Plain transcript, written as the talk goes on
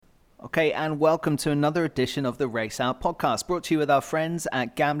Okay, and welcome to another edition of the Race Hour podcast, brought to you with our friends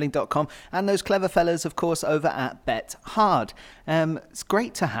at gambling.com and those clever fellas, of course, over at Bet Hard. It's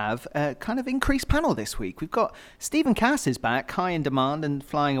great to have a kind of increased panel this week. We've got Stephen Cass is back, high in demand and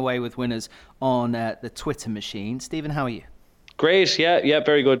flying away with winners on the Twitter machine. Stephen, how are you? Great, yeah,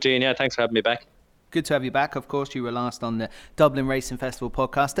 very good, Dean. Yeah, thanks for having me back. Good to have you back. Of course, you were last on the Dublin Racing Festival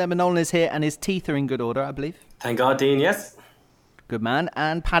podcast. Emma Nolan is here and his teeth are in good order, I believe. Thank God, Dean, yes. Good man.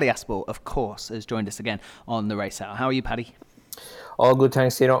 And Paddy Aspel, of course, has joined us again on the Race Hour. How are you, Paddy? All good,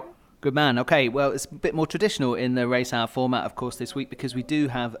 thanks, Tino. Good man. Okay, well, it's a bit more traditional in the Race Hour format, of course, this week, because we do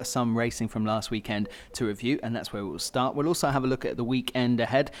have some racing from last weekend to review, and that's where we'll start. We'll also have a look at the weekend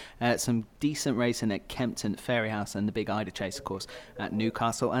ahead. Some decent racing at Kempton, Fairyhouse, and the Big Ida Chase, of course, at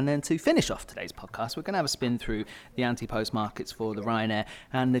Newcastle. And then to finish off today's podcast, we're going to have a spin through the anti-post markets for the Ryanair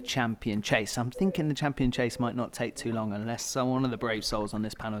and the Champion Chase. I'm thinking the Champion Chase might not take too long unless one of the brave souls on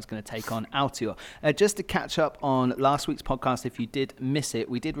this panel is going to take on Altior. Just to catch up on last week's podcast, if you did miss it,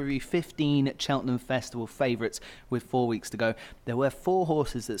 we did review 15 Cheltenham Festival favourites with 4 weeks to go. There were 4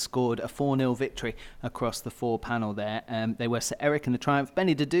 horses that scored a 4-0 victory across the 4 panel there. They were Sir Eric in the Triumph,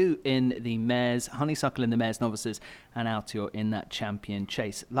 Benny Dadu in the Mares, Honeysuckle in the Mares Novices, and Altior in that Champion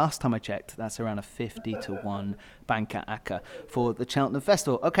Chase. Last time I checked, that's around a 50-1 banker acca for the Cheltenham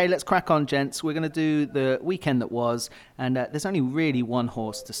Festival. Okay, let's crack on, gents. We're going to do the weekend that was, and there's only really one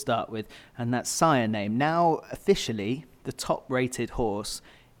horse to start with, and that's Sire Name. Now, officially, the top-rated horse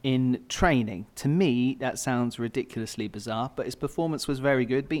in training. To me, that sounds ridiculously bizarre, but his performance was very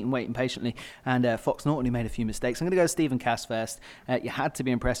good, beaten Waiting Patiently, and Fox Norton, who made a few mistakes. I'm going to go Stephen Cass first. You had to be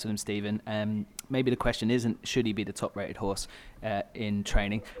impressed with him, Stephen. Maybe the question isn't, should he be the top-rated horse in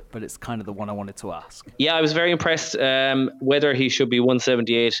training, but it's kind of the one I wanted to ask. Yeah, I was very impressed. Whether he should be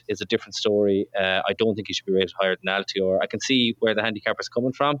 178 is a different story. I don't think he should be rated higher than Altior. I can see where the handicapper's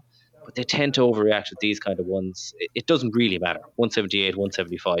coming from, but they tend to overreact with these kind of ones. It doesn't really matter. 178,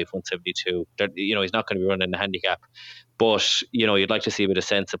 175, 172. He's not going to be running the handicap. But, you'd like to see a bit of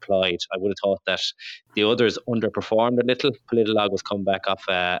sense applied. I would have thought that the others underperformed a little. Politolog was coming back off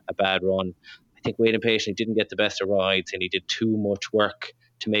a bad run. I think Waiting Patiently didn't get the best of rides and he did too much work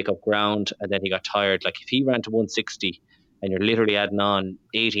to make up ground, and then he got tired. Like, if he ran to 160 and you're literally adding on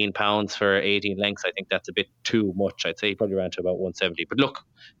 18 pounds for 18 lengths, I think that's a bit too much. I'd say he probably ran to about 170. But look,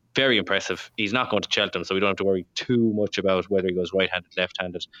 very impressive. He's not going to Cheltenham, so we don't have to worry too much about whether he goes right-handed,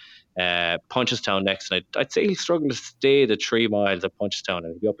 left-handed. Punchestown next, and I'd say he'll struggle to stay the 3 miles of Punchestown, and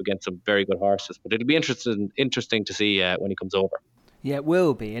he'll be up against some very good horses. But it'll be interesting to see when he comes over. Yeah, it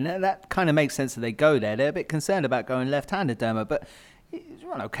will be, and that kind of makes sense that they go there. They're a bit concerned about going left-handed, Dermo, but he's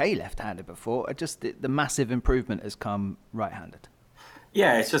run okay left-handed before. Just the massive improvement has come right-handed.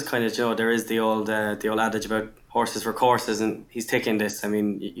 Yeah, it's just kind of, there is the old adage about horses for courses, and he's taking this. I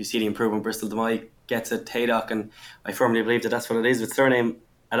mean, you see the improvement. Bristol De Mai gets at Haydock, and I firmly believe that that's what it is. With Surname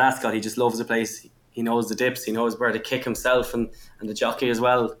at Ascot, he just loves the place. He knows the dips. He knows where to kick himself, and the jockey as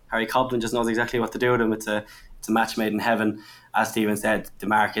well. Harry Cobden just knows exactly what to do with him. It's a match made in heaven. As Stephen said, the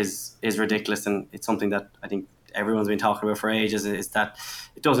mark is ridiculous, and it's something that I think everyone's been talking about for ages. Is that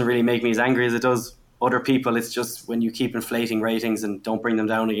it doesn't really make me as angry as it does other people. It's just when you keep inflating ratings and don't bring them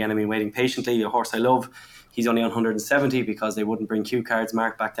down again. I mean, Waiting Patiently, a horse I love, he's only on 170 because they wouldn't bring Q Card's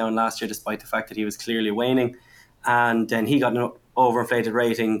mark back down last year, despite the fact that he was clearly waning. And then he got an overinflated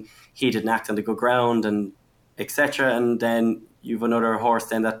rating. He didn't act on the good ground, and etc. And then you've another horse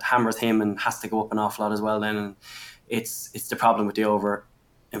then that hammers him and has to go up an awful lot as well then. And it's the problem with the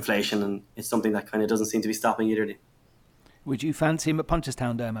overinflation, and it's something that kind of doesn't seem to be stopping either. Would you fancy him at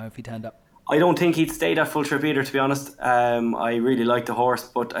Punchestown, Dermo, if he turned up? I don't think he'd stay that full trip either, to be honest. I really like the horse,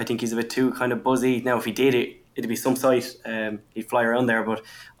 but I think he's a bit too kind of buzzy. Now, if he did it, it'd be some sight. He'd fly around there, but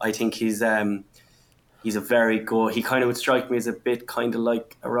I think he's a very good. He kind of would strike me as a bit kind of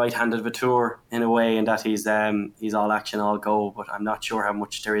like a right-handed Vautour in a way, in that he's all action, all go. But I'm not sure how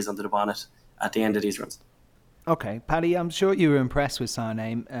much there is under the bonnet at the end of these runs. Okay, Paddy, I'm sure you were impressed with Sire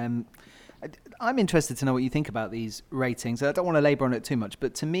Name. I'm interested to know what you think about these ratings. I don't want to labour on it too much,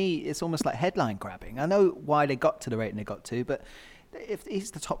 but to me, it's almost like headline grabbing. I know why they got to the rating they got to, but if he's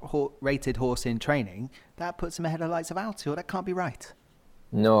the top-rated horse in training, that puts him ahead of the likes of Altior. That can't be right.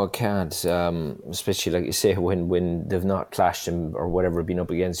 No, it can't. Especially, like you say, when they've not clashed them or whatever, been up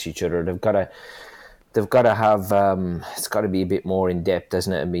against each other, they've got to have. It's got to be a bit more in depth,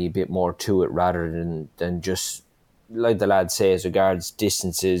 doesn't it, and be a bit more to it rather than just, like the lad says, regards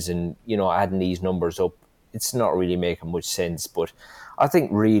distances and, adding these numbers up. It's not really making much sense. But I think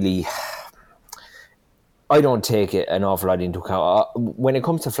really, I don't take it an awful lot into account. When it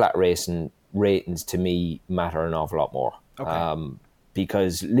comes to flat racing, ratings to me matter an awful lot more. Okay.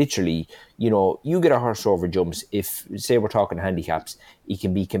 because literally, you get a horse over jumps. If say we're talking handicaps, he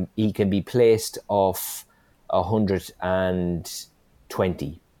can be placed off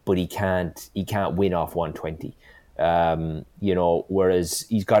 120, but he can't win off 120. Whereas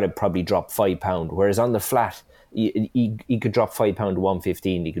he's got to probably drop £5. Whereas on the flat, he could drop £5 to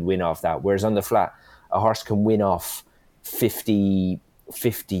 115. He could win off that. Whereas on the flat, a horse can win off 50,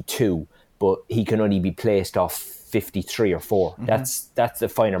 52, but he can only be placed off 53 or 4. Mm-hmm. That's the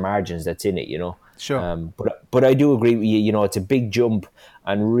finer margins that's in it, Sure. But I do agree with you. It's a big jump,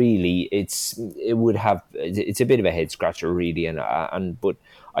 and really, it's a bit of a head scratcher, really. But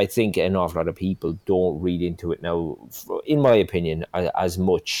I think an awful lot of people don't read into it now, in my opinion, as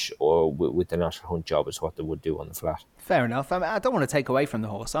much or with the National Hunt job as what they would do on the flat. Fair enough. I don't want to take away from the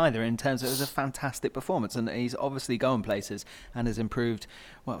horse either in terms of it was a fantastic performance, and he's obviously going places and has improved,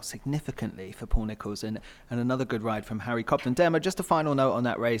 significantly for Paul Nicholls, and another good ride from Harry Cobden. Dermo, just a final note on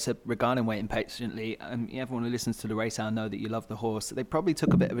that race regarding Waiting Patiently. Everyone who listens to the race hour know that you love the horse. They probably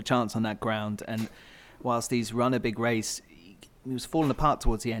took a bit of a chance on that ground, and whilst he's run a big race, he was falling apart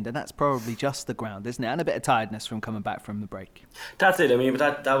towards the end, and that's probably just the ground, isn't it? And a bit of tiredness from coming back from the break. That's it.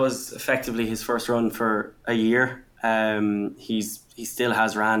 But that was effectively his first run for a year. He still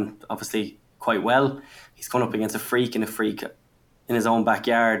has ran obviously quite well. He's gone up against a freak in his own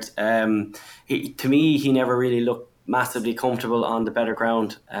backyard. To me, he never really looked massively comfortable on the better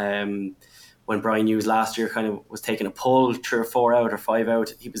ground. When Brian Hughes last year kind of was taking a pull 3 or 4 out or 5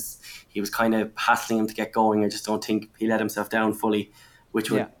 out, he was kind of hassling him to get going. I just don't think he let himself down fully,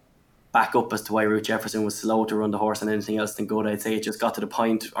 which would back up as to why Ruth Jefferson was slow to run the horse and anything else than good. I'd say it just got to the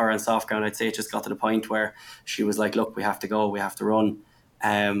point, or on soft ground, I'd say it just got to the point where she was like, look, we have to go, we have to run.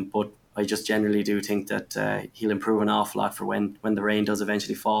 But I just generally do think that he'll improve an awful lot for when the rain does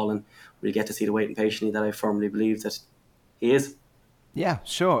eventually fall, and we'll get to see the Waiting Patiently that I firmly believe that he is. Yeah,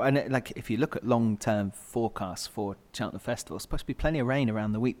 sure. And if you look at long-term forecasts for Cheltenham Festival, it's supposed to be plenty of rain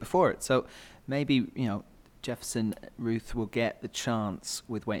around the week before it. So maybe, Jefferson Ruth will get the chance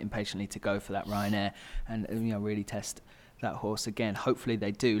with Waiting Patiently to go for that Ryanair and really test that horse again. Hopefully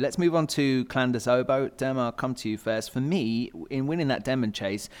they do. Let's move on to Clan des Obeaux. Dermo, I'll come to you first. For me, in winning that Denman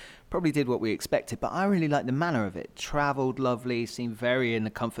Chase, probably did what we expected, but I really liked the manner of it. Travelled lovely, seemed very in the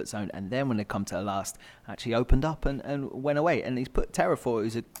comfort zone, and then when they come to the last, actually opened up and went away. And he's put Terraforte,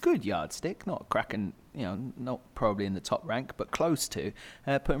 who's a good yardstick, not cracking, not probably in the top rank, but close to,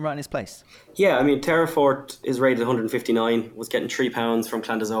 put him right in his place. Yeah, Terraforte is rated 159, was getting £3 from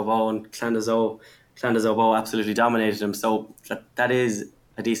Clan des Obeaux, and Clan des Obeaux absolutely dominated him. So that is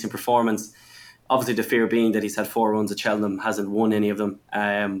a decent performance. Obviously, the fear being that he's had 4 runs at Cheltenham, hasn't won any of them.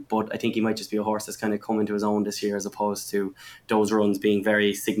 But I think he might just be a horse that's kind of come into his own this year, as opposed to those runs being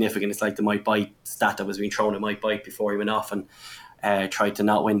very significant. It's like the Might Bite stat that was being thrown at Might Bite before he went off and tried to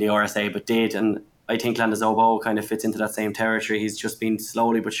not win the RSA, but did. And I think Clan des Obeaux kind of fits into that same territory. He's just been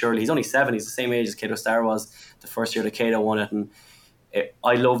slowly but surely. He's only 7. He's the same age as Cato Star was the first year that Cato won it. And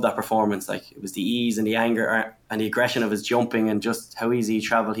I love that performance. Like, it was the ease and the anger and the aggression of his jumping and just how easy he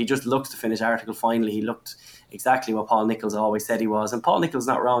travelled. He just looks to finish Article finally. He looked exactly what Paul Nicholls always said he was. And Paul Nicholls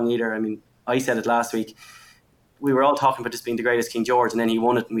not wrong either. I said it last week. We were all talking about this being the greatest King George, and then he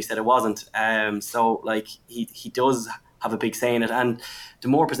won it and we said it wasn't. He does have a big say in it. And the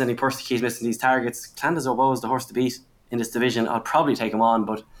more presenting person he keeps missing these targets, Clan des Obeaux is the horse to beat in this division. I'll probably take him on,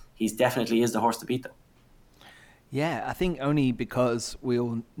 but he definitely is the horse to beat though. Yeah, I think only because we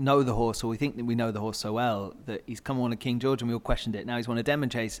all know the horse, or we think that we know the horse so well, that he's come on a King George and we all questioned it. Now he's won a Denman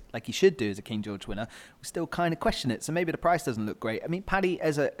Chase like he should do as a King George winner. We still kind of question it, so maybe the price doesn't look great. Paddy,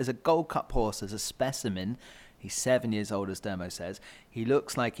 as a Gold Cup horse, as a specimen, he's 7 years old, as Dermo says. He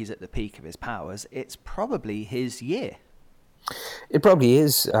looks like he's at the peak of his powers. It's probably his year. It probably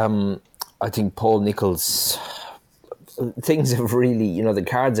is. I think Paul Nicholls... Things have really, the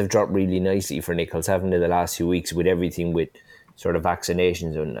cards have dropped really nicely for Nicholls, haven't they, the last few weeks, with everything with sort of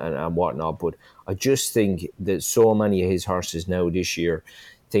vaccinations and whatnot. But I just think that so many of his horses now this year,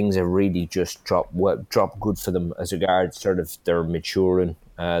 things have really just dropped good for them as regards sort of they're maturing,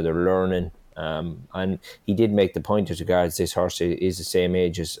 they're learning. And he did make the point as regards this horse is the same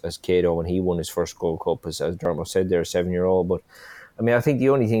age as Cato when he won his first Gold Cup, as Dermo said, they're a 7-year-old. But I think the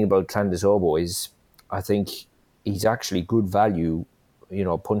only thing about Clan des Obeaux is I think he's actually good value,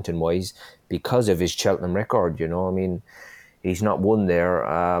 punting wise, because of his Cheltenham record. He's not won there,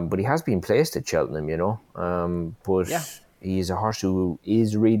 but he has been placed at Cheltenham. He's a horse who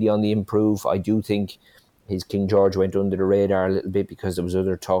is really on the improve. I do think his King George went under the radar a little bit because there was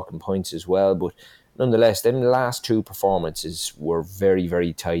other talking points as well. But nonetheless, then the last 2 performances were very,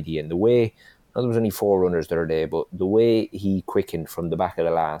 very tidy, and the way There was only 4 runners the other day, but the way he quickened from the back of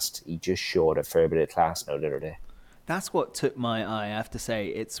the last, he just showed a fair bit of class now the other day. That's what took my eye, I have to say.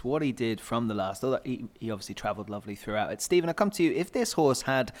 It's what he did from the last. Although he obviously travelled lovely throughout it. Stephen, I come to you. If this horse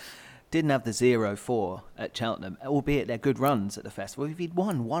didn't have the 0-4 at Cheltenham, albeit they're good runs at the festival, if he'd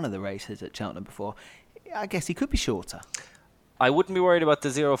won one of the races at Cheltenham before, I guess he could be shorter. I wouldn't be worried about the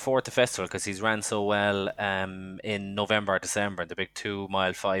 0-4 at the festival because he's ran so well in November or December in the big 2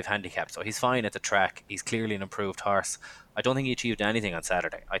 mile 5 handicap. So he's fine at the track. He's clearly an improved horse. I don't think he achieved anything on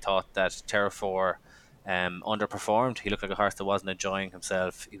Saturday. I thought that Terra4 underperformed. He looked like a horse that wasn't enjoying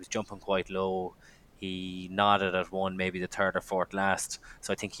himself. He was jumping quite low. He nodded at one, maybe the third or fourth last.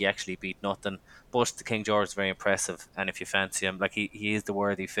 So I think he actually beat nothing. But the King George is very impressive. And if you fancy him, like he is the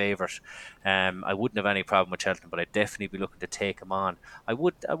worthy favourite. I wouldn't have any problem with Cheltenham, but I'd definitely be looking to take him on. I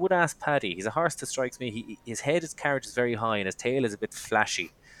would ask Paddy. He's a horse that strikes me. His carriage is very high and his tail is a bit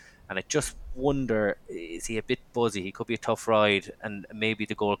flashy. And I just wonder, is he a bit buzzy? He could be a tough ride and maybe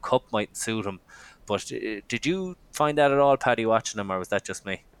the Gold Cup might suit him. But did you find that at all, Paddy, watching him, or was that just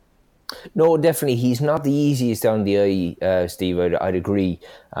me? No, definitely. He's not the easiest on the eye, Steve. I'd agree.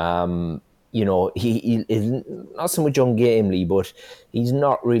 He is not so much ungamely, but he's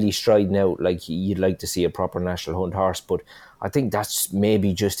not really striding out like you'd like to see a proper National Hunt horse. But I think that's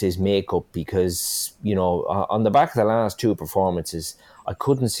maybe just his makeup because, on the back of the last 2 performances, I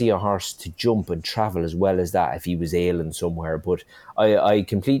couldn't see a horse to jump and travel as well as that if he was ailing somewhere. But I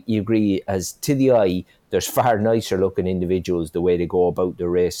completely agree. As to the eye, there's far nicer looking individuals the way they go about the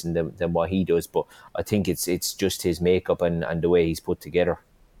racing than what he does. But I think it's just his makeup and the way he's put together.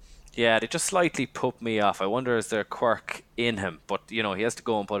 Yeah, they just slightly put me off. I wonder is there a quirk in him? But, he has to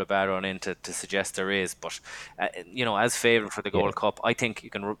go and put a bad run in to suggest there is. But, as favourite for the Gold Cup, I think you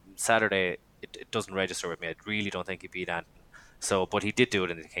can... Saturday, it doesn't register with me. I really don't think he beat Anton. So, but he did do it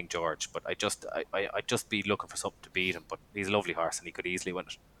in the King George. But I'd just be looking for something to beat him. But he's a lovely horse and he could easily win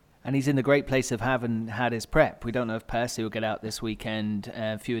it. And he's in the great place of having had his prep. We don't know if Percy will get out this weekend.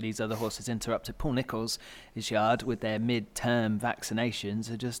 A few of these other horses interrupted. Paul Nicholls' yard with their mid-term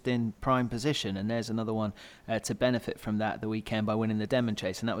vaccinations are just in prime position. And there's another one to benefit from that the weekend by winning the Denman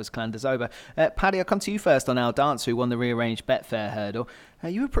Chase. And that was Clanders Paddy, I'll come to you first on Al Dancer, who won the rearranged Betfair hurdle.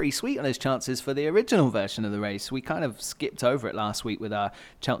 You were pretty sweet on his chances for the original version of the race. We kind of skipped over it last week with our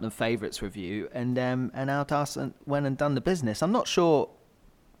Cheltenham Favourites review. And Al Dancer went and done the business. I'm not sure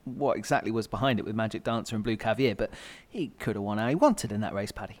what exactly was behind it with Magic Dancer and Blue Caviar, but he could have won how he wanted in that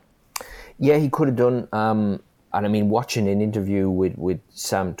race, Paddy. Yeah, he could have done. And I mean, watching an interview with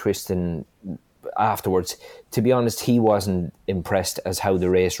Sam Twiston afterwards, to be honest, he wasn't impressed as how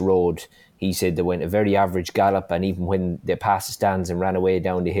the race rode. He said they went a very average gallop, and even when they passed the stands and ran away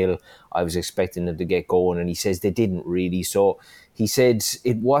down the hill, I was expecting them to get going, and he says they didn't really. So he said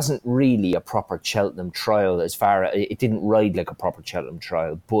it wasn't really a proper Cheltenham trial it didn't ride like a proper Cheltenham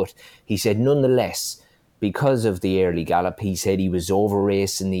trial, but he said nonetheless, because of the early gallop, he said he was over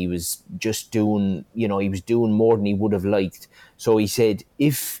racing, he was just doing, he was doing more than he would have liked. So he said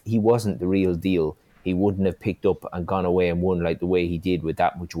if he wasn't the real deal, he wouldn't have picked up and gone away and won like the way he did with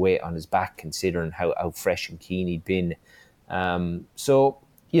that much weight on his back, considering how fresh and keen he'd been.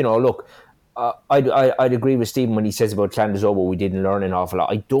 Look, I'd agree with Stephen when he says about Clanders Oval, we didn't learn an awful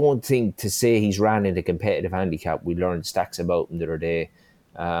lot. I don't think to say he's ran in a competitive handicap, we learned stacks about him the other day.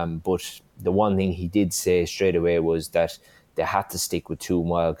 But the one thing he did say straight away was that they had to stick with 2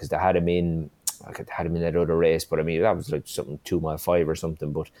 mile because they had him in that other race. But I mean, that was like something 2 mile 5 or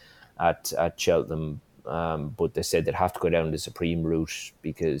something. But at Cheltenham, but they said they'd have to go down the Supreme route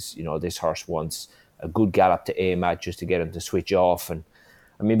because this horse wants a good gallop to aim at just to get him to switch off. And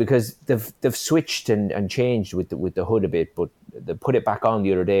I mean, because they've switched and changed with the hood a bit, but they put it back on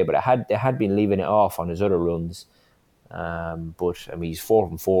the other day. But they had been leaving it off on his other runs. But I mean, he's 4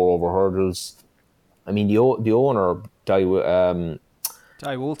 from 4 over hurdles. I mean, the owner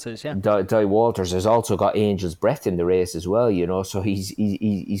Di Walters, yeah. Di Walters has also got Angel's Breath in the race as well, so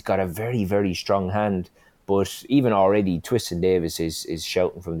he's got a very, very strong hand. But even already, Twiston Davis is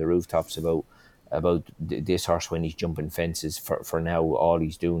shouting from the rooftops about this horse when he's jumping fences. For now, all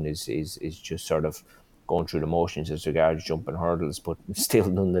he's doing is just sort of going through the motions as regards jumping hurdles. But still,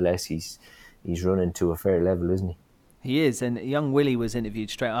 nonetheless, he's running to a fair level, isn't he? He is, and young Willie was interviewed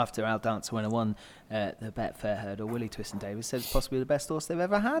straight after Al Dancer when he won the Betfair hurdle. Willie Twiston Davis said it's possibly the best horse they've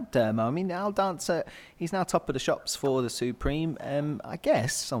ever had. I mean, Al Dancer, he's now top of the shops for the Supreme. I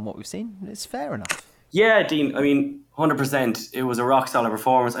guess, on what we've seen, it's fair enough. Yeah, Dean, I mean, 100%. It was a rock-solid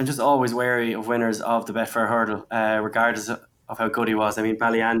performance. I'm just always wary of winners of the Betfair hurdle, regardless of how good he was. I mean,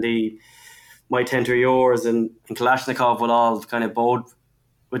 Ballyandy, My Tender Yours and Kalashnikov will all kind of bode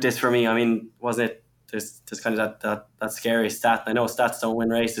with this for me. I mean, wasn't it? There's kind of that scary stat. I know stats don't win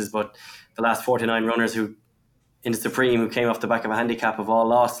races, but the last 49 runners who in the Supreme who came off the back of a handicap have all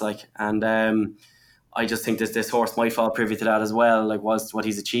lost. And I just think this horse might fall privy to that as well. Like, was what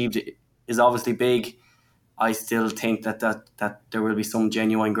he's achieved is obviously big. I still think that there will be some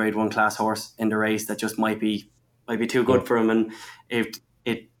genuine Grade 1 class horse in the race that just might be too good for him, and it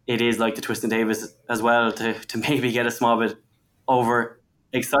is like the Twiston Davis as well to maybe get a small bit over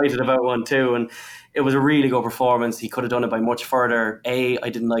excited about one too. And it was a really good performance. He could have done it by much further. I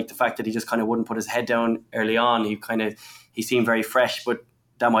didn't like the fact that he just kind of wouldn't put his head down early on. He seemed very fresh, but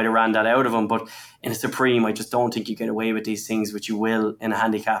that might have ran that out of him. But in a Supreme, I just don't think you get away with these things, which you will in a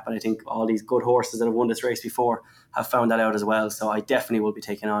handicap. And I think all these good horses that have won this race before have found that out as well. So I definitely will be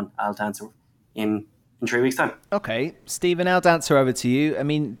taking on Al Dancer in 3 weeks' time. Okay, Stephen, Al Dancer, over to you. I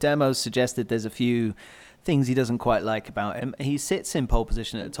mean, Dermo's suggested there's a few things he doesn't quite like about him. He sits in pole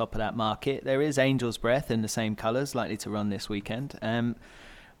position at the top of that market. There is Angel's Breath in the same colours, likely to run this weekend.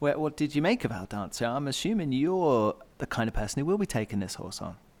 What did you make of Al Dancer? I'm assuming you're the kind of person who will be taking this horse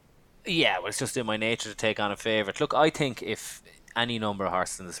on. Yeah, well, it's just in my nature to take on a favourite. Look, I think if any number of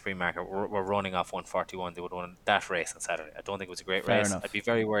horses in the Supreme market were running off 141, they would win that race on Saturday. I don't think it was a great Fair race. enough. I'd be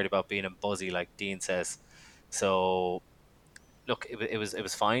very worried about being in buzzy, like Dean says. So, look, it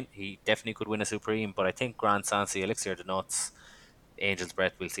was fine. He definitely could win a Supreme, but I think Grand Sancy, Elixir of the Nuts, Angel's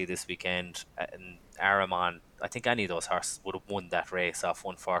Breath we'll see this weekend, and Aramon, I think any of those horses would have won that race off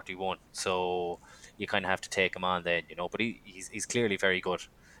 141. So you kind of have to take him on then, But he's clearly very good.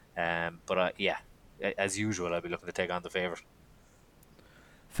 But as usual, I'll be looking to take on the favourite.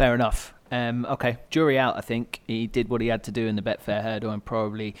 Fair enough. Okay, jury out, I think. He did what he had to do in the Betfair hurdle and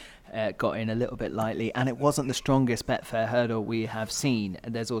probably got in a little bit lightly. And it wasn't the strongest Betfair hurdle we have seen.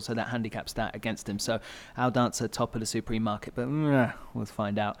 And there's also that handicap stat against him. So Al Dancer, top of the Supreme market. But we'll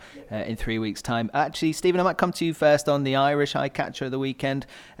find out in 3 weeks' time. Actually, Stephen, I might come to you first on the Irish eye catcher of the weekend.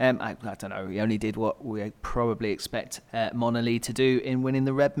 I don't know. He only did what we probably expect Monolith to do in winning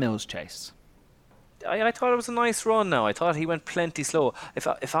the Red Mills Chase. I thought it was a nice run now. I thought he went plenty slow.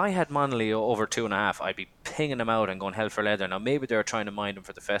 If I had Monolith over 2.5, I'd be pinging him out and going hell for leather. Now, maybe they're trying to mind him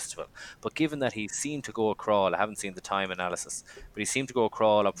for the festival. But given that he seemed to go a crawl, I haven't seen the time analysis, but he seemed to go a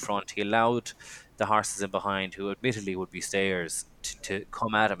crawl up front. He allowed the horses in behind, who admittedly would be stayers, to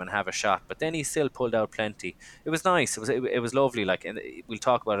come at him and have a shot. But then he still pulled out plenty. It was nice. It was lovely. Like, and we'll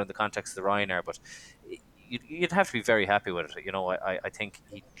talk about it in the context of the Ryanair, but you'd have to be very happy with it. I think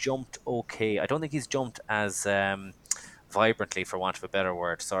he jumped okay. I don't think he's jumped as vibrantly, for want of a better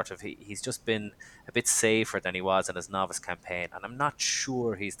word. Sort of, he's just been a bit safer than he was in his novice campaign, and I'm not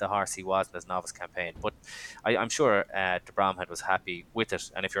sure he's the horse he was in his novice campaign. But I'm sure de Bromhead was happy with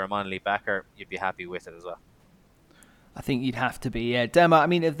it, and if you're a Monolith backer, you'd be happy with it as well. I think you'd have to be. Yeah, Dermo. I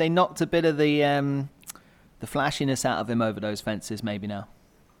mean, have they knocked a bit of the flashiness out of him over those fences? Maybe now.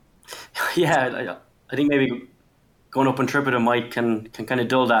 Yeah. I think maybe going up and tripping him might can kind of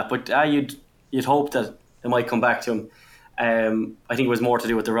dull that, but you'd hope that it might come back to him. I think it was more to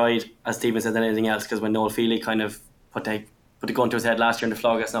do with the ride, as Stephen said, than anything else. Because when Noel Feely kind of put the gun to his head last year in the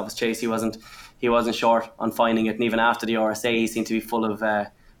Flogas Novice Chase, he wasn't short on finding it, and even after the RSA, he seemed to be full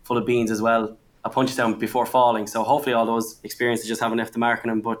of beans as well. A Punchestown before falling. So hopefully all those experiences just haven't left the mark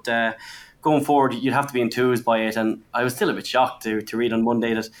on him. But going forward, you'd have to be enthused by it. And I was still a bit shocked to read on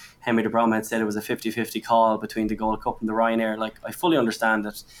Monday that Henry de Bromhead said it was a 50-50 call between the Gold Cup and the Ryanair. Like, I fully understand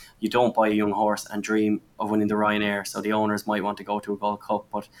that you don't buy a young horse and dream of winning the Ryanair, so the owners might want to go to a Gold Cup,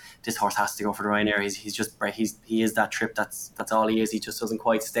 but this horse has to go for the Ryanair. He is that trip. That's all he is. He just doesn't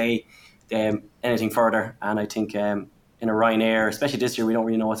quite stay anything further. And I think in a Ryanair, especially this year, we don't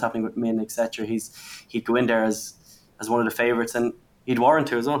really know what's happening with Min, etc. He'd go in there as one of the favourites, and he'd warrant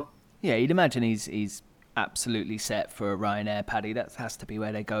to as well. Yeah, you'd imagine he's absolutely set for a Ryanair, Paddy. That has to be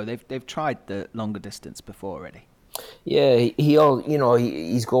where they go. They've tried the longer distance before already. Yeah,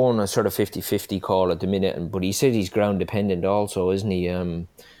 he's going a sort of 50-50 call at the minute, but he said he's ground dependent also, isn't he?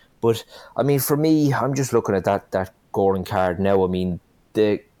 But I mean, for me, I'm just looking at that Goring card now. I mean,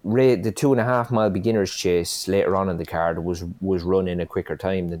 the 2.5 mile beginners chase later on in the card was run in a quicker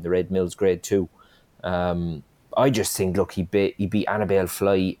time than the Red Mills Grade 2. I just think, look, he beat Annabelle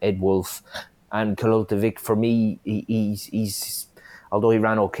Fly, Ed Wolf, and Kalulta. For me, he's although he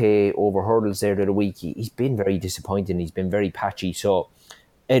ran okay over hurdles there the other week, he's been very disappointing. He's been very patchy. So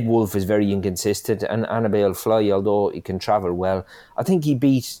Ed Wolf is very inconsistent, and Annabelle Fly, although he can travel well, I think he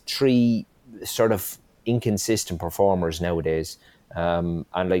beat 3 sort of inconsistent performers nowadays. And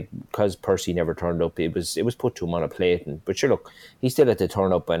like, because Percy never turned up, it was put to him on a plate. But sure, look, he still had to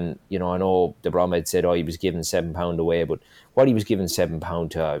turn up. And I know the Bromhead said, he was giving £7 away, but what he was giving £7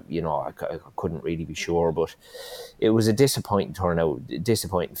 to, I couldn't really be sure. But it was a disappointing turnout,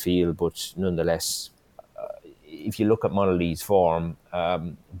 disappointing field. But nonetheless, if you look at Monolly's form,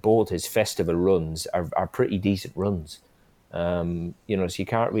 both his festival runs are pretty decent runs. So you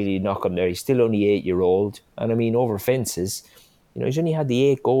can't really knock him there. He's still only 8-year-old, and I mean, over fences, he's only had the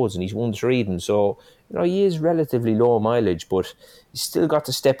 8 goals and he's won 3 of them. So he is relatively low mileage, but he's still got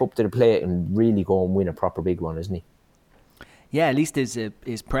to step up to the plate and really go and win a proper big one, isn't he? Yeah, at least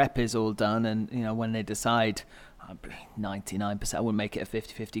his prep is all done, and when they decide, 99%, I wouldn't make it a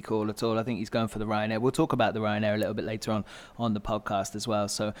 50-50 call at all. I think he's going for the Ryanair. We'll talk about the Ryanair a little bit later on the podcast as well.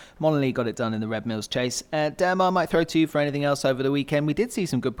 So Monolly got it done in the Red Mills Chase. Dermot, I might throw to you for anything else over the weekend. We did see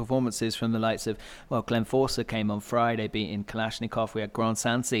some good performances from the likes of, Glenn Forser came on Friday beating Kalashnikov. We had Grand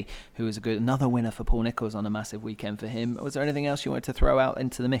Sansi, who was another winner for Paul Nicholls on a massive weekend for him. Was there anything else you wanted to throw out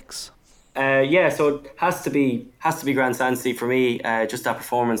into the mix? So it has to be Grand Sansi for me. Just that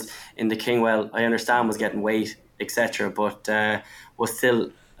performance in the Kingwell, I understand was getting weight, etc., but was still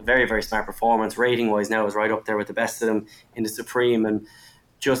a very, very smart performance. Rating wise, now is right up there with the best of them in the Supreme, and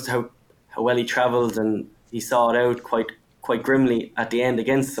just how well he travelled, and he saw it out quite grimly at the end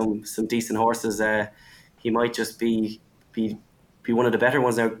against some decent horses. He might just be one of the better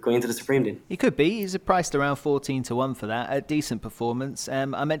ones now going into the Supreme Dean. He could be. He's priced around 14-1 for that. A decent performance.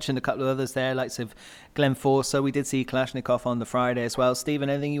 I mentioned a couple of others there, like of Glenn Forser. We did see Kalashnikov on the Friday as well. Stephen,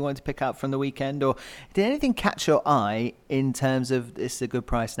 anything you wanted to pick out from the weekend, or did anything catch your eye in terms of this is a good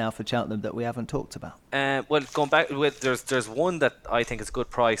price now for Cheltenham that we haven't talked about? Going back with there's one that I think is a good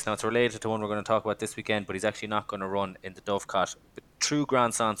price. Now it's related to one we're going to talk about this weekend, but he's actually not going to run in the Dovecote. But True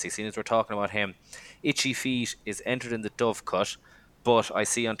Grand Sansi, seeing as we're talking about him, Itchy Feet is entered in the Dovecote. But I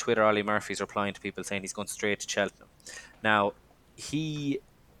see on Twitter Ollie Murphy's replying to people saying he's going straight to Cheltenham. Now, he's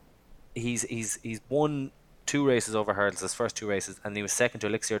won 2 races over hurdles, his first 2 races, and he was second to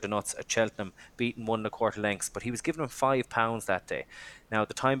Elixir de Nuts at Cheltenham, beaten 1 1/4 lengths. But he was given him £5 that day. Now,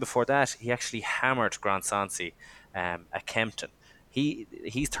 the time before that, he actually hammered Grand Sansi at Kempton. He's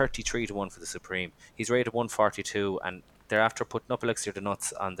 33-1 for the Supreme. He's rated 142, and thereafter putting up Elixir de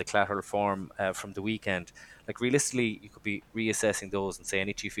Nuts on the collateral form from the weekend. Like, realistically, you could be reassessing those and saying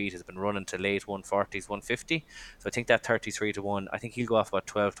Itchy Feet has been running to late 140s, 150. So I think that 33-1, I think he'll go off about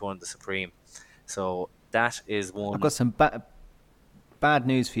 12-1 the Supreme. So that is one. I've got some bad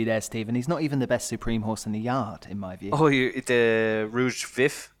news for you there, Stephen. He's not even the best Supreme horse in the yard, in my view. Oh, the Rouge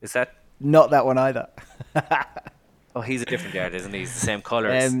Vif, is that? Not that one either. Oh, he's a different yard, isn't he? He's the same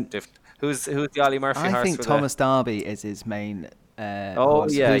colours. Different. Who's the Ollie Murphy horse? I think Thomas Darby is his main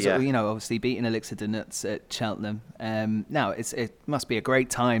horse. Obviously beating Elixir de Nuts at Cheltenham. Now it must be a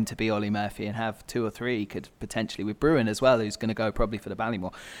great time to be Ollie Murphy and have 2 or 3 he could potentially, with Bruin as well, who's going to go probably for the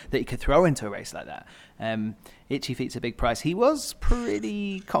Ballymore, that he could throw into a race like that. Itchy Feet's a big price. He was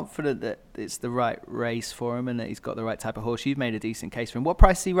pretty confident that it's the right race for him and that he's got the right type of horse. You've made a decent case for him. What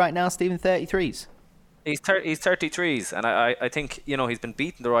price is he right now, Stephen? 33s? He's 33s, and I think he's been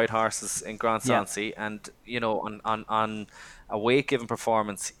beating the right horses in Grand Sansi, and on a weight-given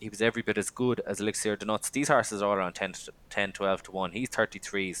performance, he was every bit as good as Elixir de Nuts. These horses are all around 10-12-1. He's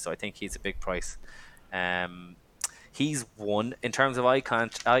 33s, so I think he's a big price. He's one in terms of eye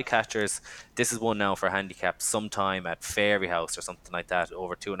catchers. This is one now for handicap sometime at Fairyhouse or something like that,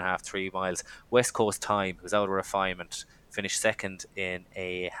 over 2.5-3 miles. West Coast Time, who's out of refinement, finished second in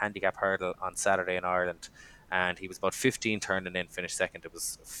a handicap hurdle on Saturday in Ireland, and he was about 15 turning in, finished second. It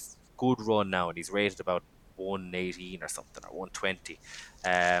was a good run now, and he's rated about 118 or something, or 120.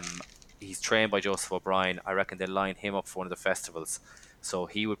 He's trained by Joseph O'Brien. I reckon they'll line him up for one of the festivals, so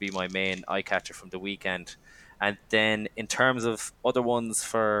he would be my main eye catcher from the weekend. And then in terms of other ones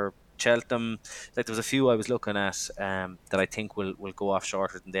for Cheltenham, like there was a few I was looking at that I think will go off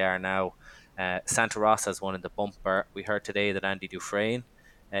shorter than they are now. Santa Rosa's won in the bumper. We heard today that Andy Dufresne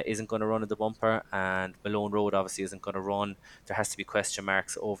isn't going to run in the bumper, and Malone Road obviously isn't going to run. There has to be question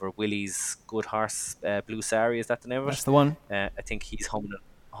marks over Willie's good horse, Blue Sari, is that the name of it? That's the one. I think he's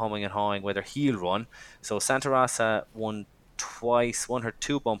humming and hawing whether he'll run. So Santa Rosa won twice, won her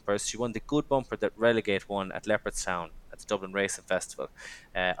 2 bumpers. She won the good bumper that Relegate won at Leopardstown at the Dublin Racing Festival.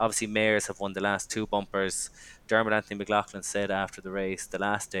 Obviously Mayors have won the last 2 bumpers. Dermot Anthony McLaughlin said after the race the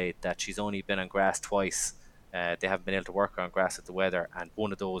last day that she's only been on grass twice. They haven't been able to work on grass with the weather, and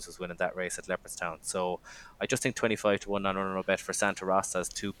one of those was winning that race at Leopardstown. So I just think 25-1 non-runner bet for Santa Rosa is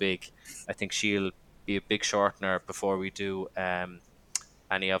too big. I think she'll be a big shortener before we do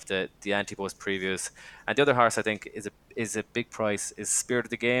any of the anti-post previews. And the other horse I think is a big price is Spirit of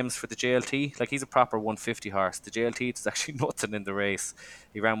the Games for the JLT. Like, he's a proper 150 horse. The JLT is actually nothing in the race.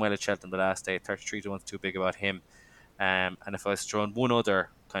 He ran well at Cheltenham the last day. 33 to 1's too big about him. And if I was throwing one other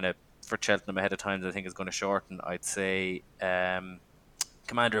kind of for Cheltenham ahead of time that I think is going to shorten, I'd say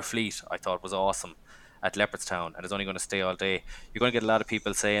Commander of Fleet, I thought was awesome at Leopardstown and is only going to stay all day. You're going to get a lot of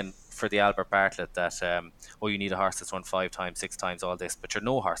people saying for the Albert Bartlett that you need a horse that's run 5 times, 6 times, all this, but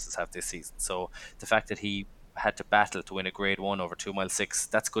no horses have this season. So the fact that he had to battle to win a Grade 1 over 2 mile 6,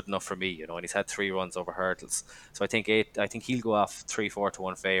 that's good enough for me, and he's had 3 runs over hurdles. So I think he'll go off 3-4 to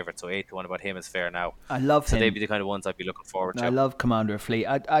 1 favourite, so 8 to 1 about him is fair now. I love him. So they'd be the kind of ones I'd be looking forward to. I love Commander of Fleet.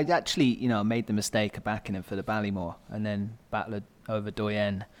 I actually, made the mistake of backing him for the Ballymore, and then Battler over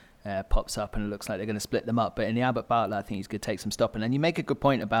Doyen pops up and it looks like they're going to split them up. But in the Albert Bartlett, I think he's going to take some stopping. And you make a good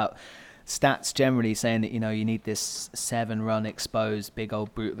point about stats generally saying that, you need this 7-run exposed big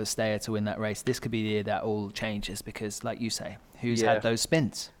old brute of a stayer to win that race. This could be the year that all changes because, like you say, who's had those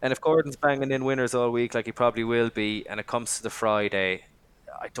spins? And if Gordon's banging in winners all week, like he probably will be, and it comes to the Friday,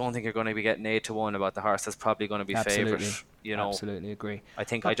 I don't think you're going to be getting 8 to 1 about the horse that's probably going to be favourite. Absolutely agree. I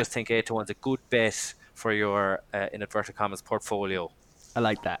just think 8 to 1's a good bet for your in inverted commas portfolio. I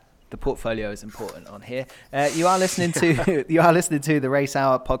like that. The portfolio is important on here. You are listening to the Race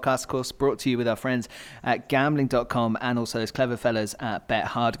Hour podcast, of course, brought to you with our friends at Gambling.com and also those clever fellas at Bet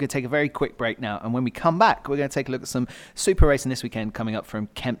Hard. We're going to take a very quick break now, and when we come back, we're going to take a look at some super racing this weekend coming up from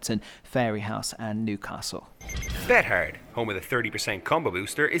Kempton, Fairyhouse, and Newcastle. Bet Hard, home of the 30% combo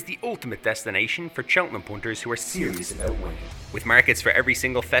booster, is the ultimate destination for Cheltenham punters who are serious about winning. With markets for every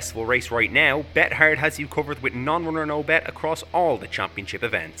single festival race right now, Bet Hard has you covered with non-runner no bet across all the championship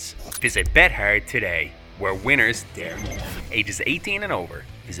events. Visit Bet Hard today, where winners dare more. Ages 18 and over.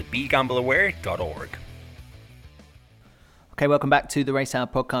 Visit begambleaware.org. Okay, welcome back to the Race Hour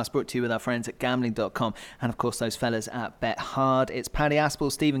podcast, brought to you with our friends at Gambling.com and, of course, those fellas at Bet Hard. It's Paddy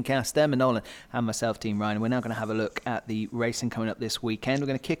Aspel, Stephen Cass, Dermot Nolan, and myself, Dean Ryan. And we're now going to have a look at the racing coming up this weekend. We're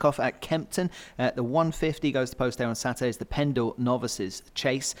going to kick off at Kempton. The 150 goes to post there on Saturdays. The Pendle Novices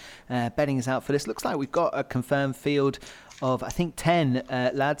Chase. Betting is out for this. Looks like we've got a confirmed field of, I think, 10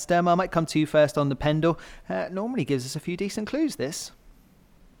 lads. Dermot, I might come to you first on the Pendle. Normally gives us a few decent clues, this.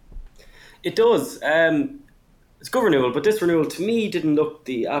 It does. It's good renewal, but this renewal to me didn't look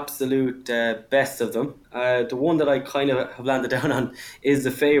the absolute best of them. The one that I kind of have landed down on is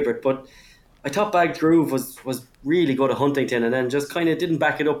the favourite, but I thought Bags Groove was really good at Huntington and then just kind of didn't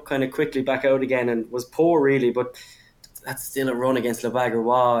back it up, kind of quickly back out again and was poor really, but that's still a run against Le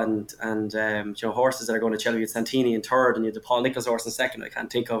Baggerois and horses that are going to Chelsea. Santini in third and you have the Paul Nichols horse in second. I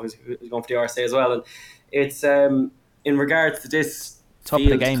can't think of who's going for the RSA as well. And it's in regards to this top of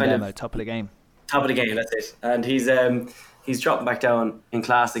the game, Demo. Top of the game. Top of the game, that's it. And he's dropping back down in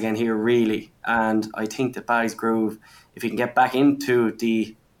class again here, really. And I think that Bags Groove, if he can get back into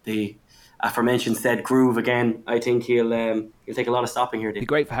the aforementioned said groove again, I think he'll take a lot of stopping here. It'd be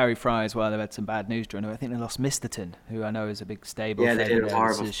great for Harry Fry as well. They've had some bad news during it. I think they lost Misterton, who I know is a big stable. Yeah, they did a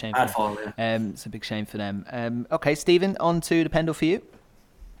horrible. It's a shame bad fall, yeah. It's a big shame for them. Okay, Stephen, on to the Pendle for you.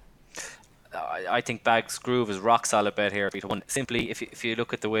 I think Bags Groove is rock solid bet here. Simply, if you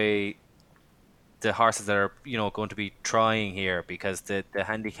look at the way the horses that are going to be trying here, because the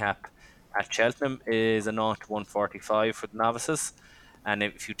handicap at Cheltenham is a 0-145 for the novices, and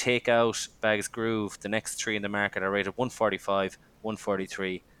if you take out Bags Groove, the next 3 in the market are rated 145,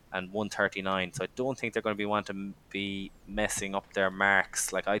 143 and 139, so I don't think they're going to be wanting to be messing up their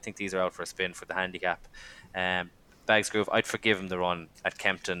marks. Like, I think these are out for a spin for the handicap. Bags Groove, I'd forgive him the run at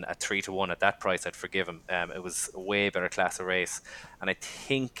Kempton at 3 to 1 at that price. I'd forgive him. It was a way better class of race, and I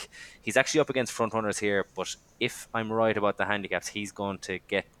think he's actually up against front runners here. But if I'm right about the handicaps, he's going to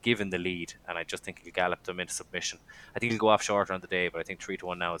get given the lead, and I just think he'll gallop them into submission. I think he'll go off shorter on the day, but I think 3 to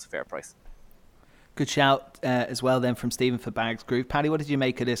 1 now is a fair price. Good shout as well then from Stephen for Bags Groove. Paddy, what did you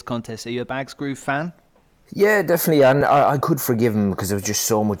make of this contest? Are you a Bags Groove fan? Yeah, definitely, and I could forgive him because there was just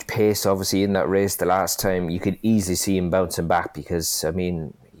so much pace, obviously, in that race the last time. You could easily see him bouncing back because, I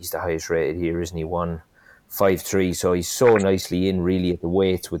mean, he's the highest rated here, isn't he? 153, so he's so nicely in, really, at the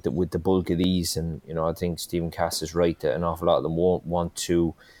weights with the bulk of these, and, I think Stephen Cass is right that an awful lot of them won't want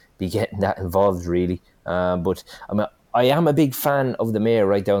to be getting that involved, really. But I am a big fan of the mare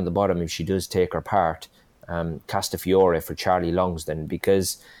right down the bottom if she does take her part, Castafiore for Charlie Longsdon,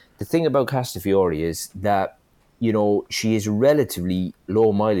 because the thing about Castafiore is that, she is relatively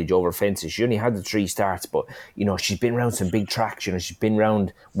low mileage over fences. She only had the 3 starts, but, she's been around some big tracks. She's been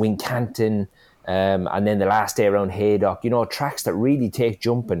around Wincanton, and then the last day around Haydock, tracks that really take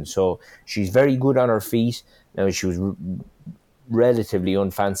jumping. So she's very good on her feet. Now, she was relatively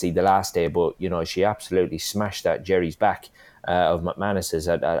unfancy the last day, but you know, she absolutely smashed that Jerry's back of McManus's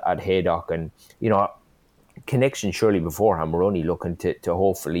at Haydock, and you know, connection surely beforehand. We're only looking to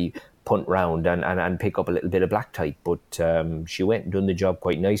hopefully punt round and pick up a little bit of black type, but she went and done the job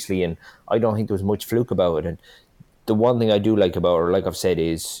quite nicely, and I don't think there was much fluke about it. And the one thing I do like about her, like I've said,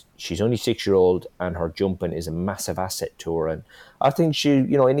 is she's only 6-year-old and her jumping is a massive asset to her. And I think she,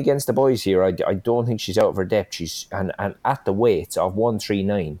 you know, in against the boys here, I don't think she's out of her depth. She's and at the weights of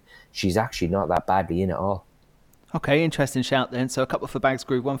 139, she's actually not that badly in at all. Okay, interesting shout then. So a couple for Bags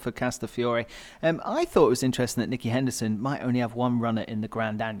Groove, one for Castafiore. I thought it was interesting that Nicky Henderson might only have one runner in the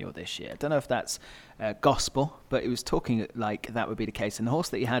Grand Annual this year. I don't know if that's gospel, but it was talking like that would be the case. And the horse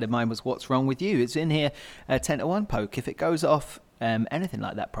that you had in mind was What's Wrong With You. It's in here, 10-1 poke. If it goes off anything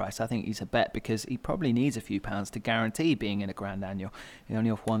like that price, I think he's a bet, because he probably needs a few pounds to guarantee being in a Grand Annual. He's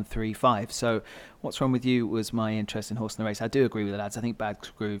only off 135. So What's Wrong With You was my interest in horse in the race. I do agree with the lads. I think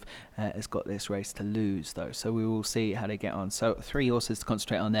Bags Groove has got this race to lose, though. So we will see how they get on. So 3 horses to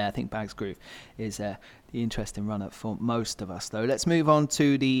concentrate on there. I think Bags Groove is the interesting run-up for most of us, though. Let's move on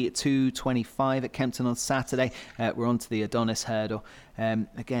to the 225 at Kempton on Saturday. We're on to the Adonis hurdle.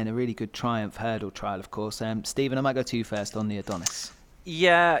 Again, a really good Triumph hurdle trial, of course. Stephen, I might go to you first on the Adonis.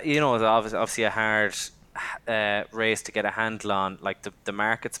 Yeah, you know, obviously a hard race to get a handle on. Like the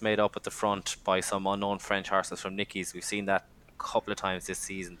market's made up at the front by some unknown French horses from Nicky's. We've seen that a couple of times this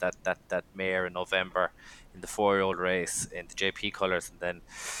season, that mare in November in the 4-year-old race in the JP colours, and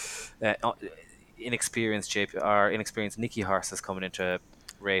then inexperienced Nicky horses coming into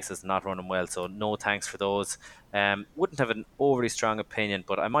races not running well, so no thanks for those. Wouldn't have an overly strong opinion,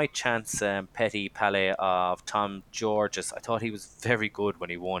 but I might chance Petit Palais of Tom Georges. I thought he was very good when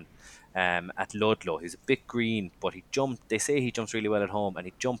he won at Ludlow. He's a bit green, but he jumped. They say he jumps really well at home, and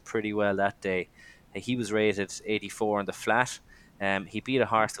he jumped pretty well that day. He was rated 84 on the flat. He beat a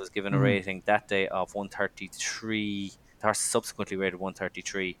horse that was given a rating that day of 133. The horse subsequently rated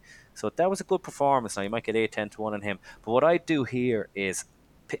 133. So that was a good performance. Now you might get 8-10 to 1 on him. But what I do here is,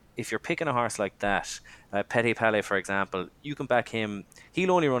 if you're picking a horse like that, Petit Palais, for example, you can back him.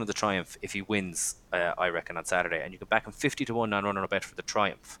 He'll only run at the Triumph if he wins, I reckon, on Saturday. And you can back him 50 to 1 non-runner bet for the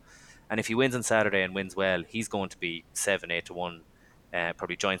Triumph. And if he wins on Saturday and wins well, he's going to be 7-8 to 1,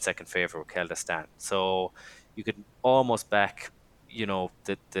 probably joint second favourite with Keldastan. So you could almost back, you know,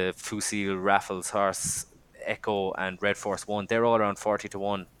 the Fusil Raffles horse, Echo and Red Force 1. They're all around 40 to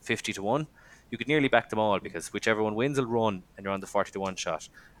 1, 50 to 1. You could nearly back them all, because whichever one wins will run and you're on the 40 to 1 shot.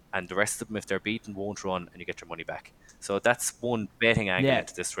 And the rest of them, if they're beaten, won't run and you get your money back. So that's one betting angle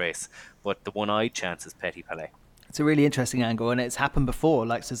into this race. But the one-eyed chance is Petit Palais. It's a really interesting angle, and it's happened before.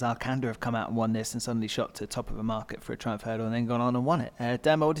 Like Cesar Kander have come out and won this and suddenly shot to the top of a market for a Triumph hurdle and then gone on and won it.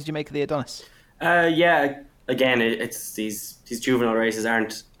 Demo, what did you make of the Adonis? Yeah, again, it's these juvenile races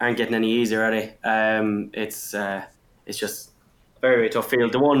aren't getting any easier, are they? It's just very, very tough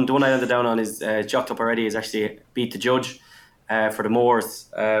field. The one I ended down on is Jocked Up Already is actually Beat the Judge for the Moors.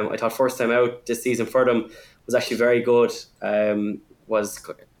 I thought first time out this season for them was actually very good. Was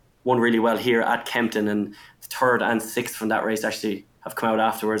won really well here at Kempton, and the 3rd and 6th from that race actually have come out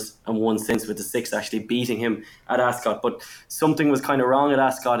afterwards and won since, with the 6th actually beating him at Ascot. But something was kind of wrong at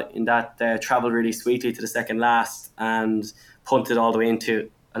Ascot in that travelled really sweetly to the second last and punted all the way into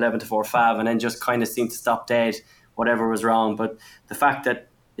 11 to 4 Fav, and then just kind of seemed to stop dead, whatever was wrong. But the fact that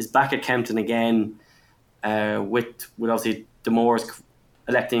is back at Kempton again, with obviously the Moors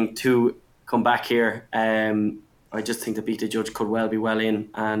electing to come back here, I just think the Beat the Judge could well be well in,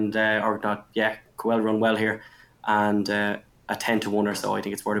 and could well run well here, and at 10 to 1 or so, I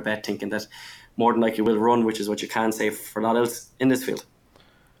think it's worth a bet, thinking that more than likely will run, which is what you can say for a lot else in this field.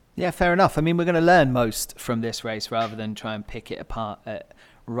 Yeah, fair enough. I mean, we're going to learn most from this race rather than try and pick it apart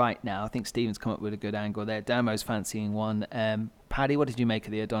right now. I think Stephen's come up with a good angle there. Damo's fancying one. Paddy, what did you make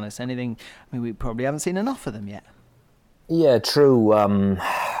of the Adonis? Anything? I mean, we probably haven't seen enough of them yet. Yeah, true.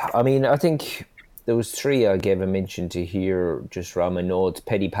 I mean, I think there was 3 I gave a mention to here, just around my notes.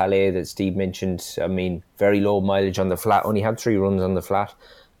 Petit Palais that Steve mentioned. I mean, very low mileage on the flat. Only had 3 runs on the flat,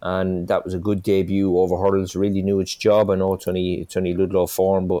 and that was a good debut over hurdles. Really knew its job. I know it's only Ludlow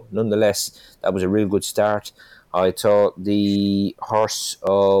form, but nonetheless, that was a real good start. I thought the horse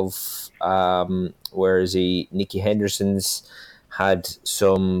of Nicky Henderson's had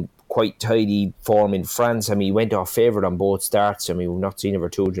some quite tidy form in France. I mean, he went off favourite on both starts. I mean, we've not seen him for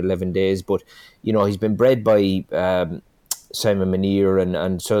 211 days, but you know, he's been bred by Simon Menier,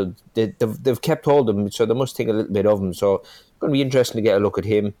 and so they've kept hold of him, so they must think a little bit of him. So it's going to be interesting to get a look at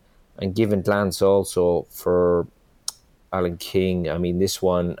him, and give a glance also for Alan King. I mean, this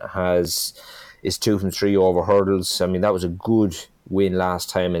one has is 2 from 3 over hurdles. I mean, that was a good win last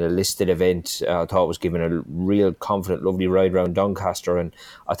time in a listed event. I thought it was giving a real confident, lovely ride around Doncaster, and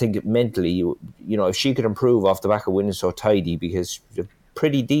I think mentally, you know, if she could improve off the back of winning so tidy, because she's a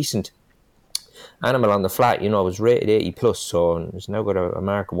pretty decent animal on the flat, you know, it was rated 80 plus, so it's now got a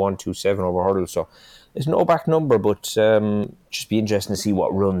mark of 127 over hurdles, so it's no back number, but just be interesting to see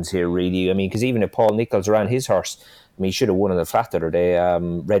what runs here, really. I mean, because even if Paul Nicholls ran his horse, I mean, he should have won on the flat the other day.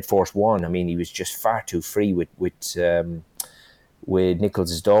 Red Force One, I mean, he was just far too free with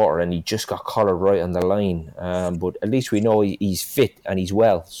Nicholls' daughter, and he just got collared right on the line. But at least we know he's fit and he's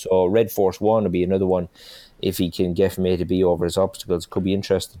well. So Red Force One will be another one if he can get from A to B over his obstacles. Could be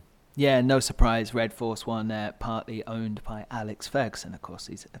interesting. Yeah, no surprise. Red Force One, partly owned by Alex Ferguson. Of course,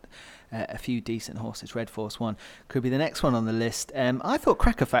 he's a few decent horses. Red Force One could be the next one on the list. I thought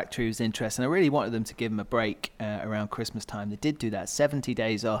Cracker Factory was interesting. I really wanted them to give him a break around Christmas time. They did do that. 70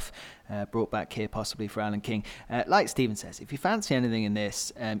 days off, brought back here possibly for Alan King. Like Stephen says, if you fancy anything in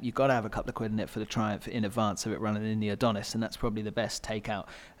this, you've got to have a couple of quid in it for the Triumph in advance of it running in the Adonis, and that's probably the best takeout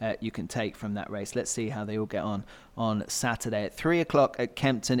you can take from that race. Let's see how they all get on Saturday. At 3 o'clock at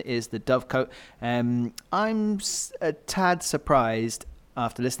Kempton is the Dovecote. I'm a tad surprised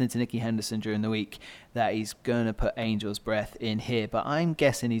after listening to Nicky Henderson during the week that he's going to put Angel's Breath in here, but I'm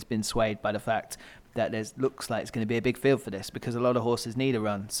guessing he's been swayed by the fact that looks like it's going to be a big field for this, because a lot of horses need a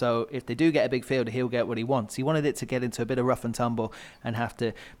run. So if they do get a big field, he'll get what he wants. He wanted it to get into a bit of rough and tumble and have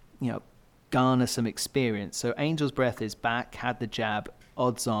to, you know, garner some experience. So Angel's Breath is back, had the jab,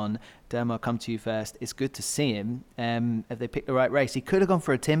 odds on. Dermo, I'll come to you first. It's good to see him. If they picked the right race, he could have gone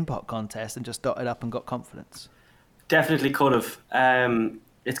for a tin pot contest and just dotted up and got confidence. Definitely could have.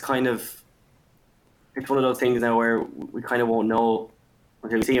 It's one of those things now where we kind of won't know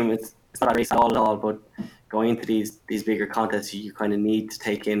until we see him. It's not a race at all. But going into these bigger contests, you kind of need to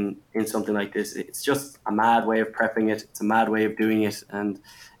take in something like this. It's just a mad way of prepping it. It's a mad way of doing it, and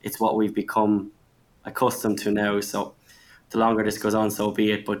it's what we've become accustomed to now. So the longer this goes on, so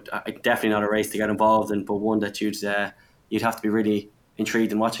be it. But definitely not a race to get involved in, but one that you'd have to be really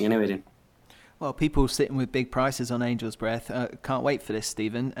intrigued in watching anyway. Then. Well, people sitting with big prices on Angel's Breath can't wait for this,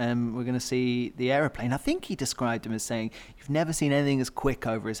 Stephen. We're going to see the aeroplane. I think he described him as saying, you've never seen anything as quick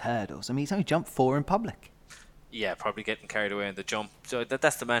over his hurdles. I mean, he's only jumped 4 in public. Yeah, probably getting carried away in the jump. So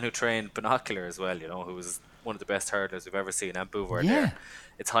that's the man who trained Binocular as well, you know, who was one of the best hurdlers we've ever seen, and Bouvard there.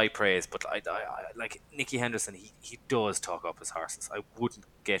 It's high praise, but I like Nicky Henderson, he does talk up his horses. I wouldn't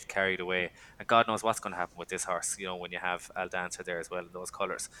get carried away, and God knows what's going to happen with this horse, you know, when you have Al Dancer there as well in those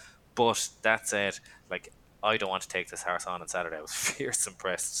colours. But that said, like, I don't want to take this horse on Saturday. I was fierce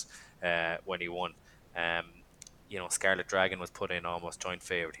impressed when he won. You know, Scarlet Dragon was put in almost joint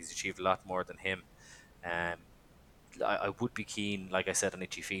favourite. He's achieved a lot more than him. I would be keen, like I said, on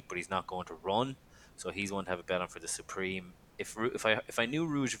Itchy Feet, but he's not going to run, so he's one to have a bet on for the Supreme. If I knew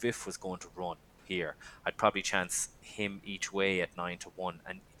Rouge Vif was going to run here, I'd probably chance him each way at 9-1.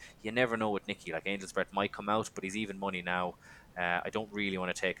 And you never know with Nicky. Like, Angel's Breath might come out, but he's even money now. I don't really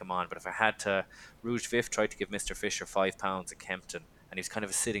want to take him on, but if I had to, Rouge Vif tried to give Mr. Fisher £5 at Kempton, and he was kind of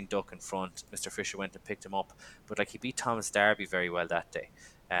a sitting duck in front. Mr. Fisher went and picked him up, but like, he beat Thomas Darby very well that day.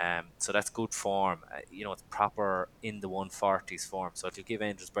 So that's good form. You know, it's proper in the 140s form, so it'll give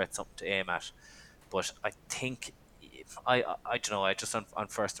Angel's Breath something to aim at. But I think, I don't know, I just on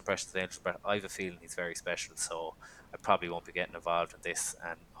first impressions of Angel's Breath, I have a feeling he's very special, so I probably won't be getting involved in this,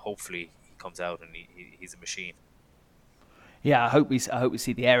 and hopefully he comes out and he's a machine. Yeah, I hope we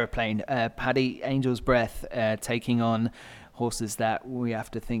see the aeroplane. Paddy, Angel's Breath taking on horses that we have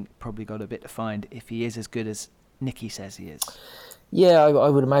to think probably got a bit to find if he is as good as Nicky says he is. Yeah, I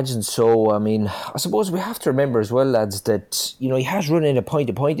would imagine so. I mean, I suppose we have to remember as well, lads, that, you know, he has run in a point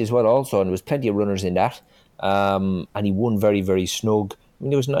to point as well also, and there was plenty of runners in that. And he won very, very snug. I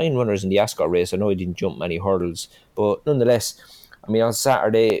mean, there was 9 runners in the Ascot race. I know he didn't jump many hurdles, but nonetheless, I mean, on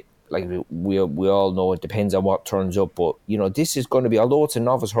Saturday, like we all know, it depends on what turns up, but, you know, this is going to be, although it's a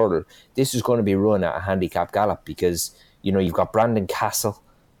novice hurdle, this is going to be run at a handicap gallop, because, you know, you've got Brandon Castle,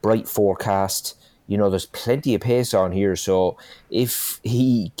 bright forecast, you know, there's plenty of pace on here, so if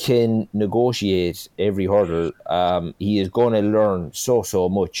he can negotiate every hurdle, he is going to learn so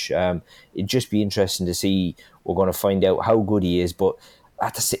much. It'd just be interesting to see. We're going to find out how good he is, but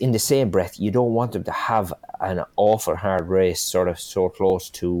in the same breath, you don't want him to have an awful hard race, sort of so close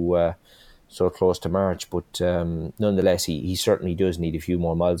to March. But nonetheless, he certainly does need a few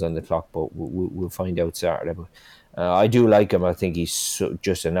more miles on the clock. But we'll find out Saturday. But I do like him. I think he's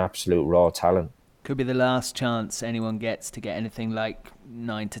just an absolute raw talent. Could be the last chance anyone gets to get anything like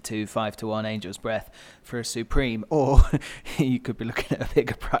 9-2, 5-1 Angel's Breath for a Supreme, or you could be looking at a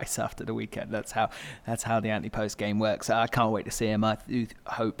bigger price after the weekend. That's how the anti-post game works. I can't wait to see him. I do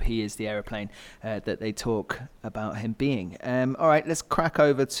hope he is the aeroplane that they talk about him being. All right, let's crack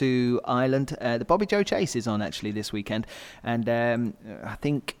over to Ireland. The Bobby Joe Chase is on actually this weekend, and I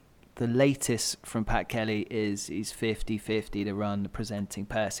think the latest from Pat Kelly is he's 50-50 to run the Presenting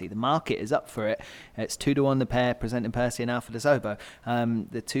Percy. The market is up for it. It's 2-1 the pair, Presenting Percy and Alpha de Sobo.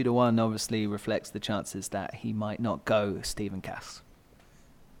 The 2-1 obviously reflects the chances that he might not go. Stephen Cass.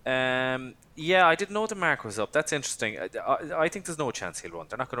 Yeah, I didn't know the mark was up. That's interesting. I think there's no chance he'll run.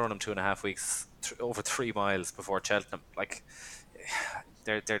 They're not going to run him 2.5 weeks over 3 miles before Cheltenham. Like,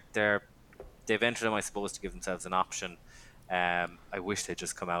 they've entered him, I suppose, to give themselves an option. I wish they'd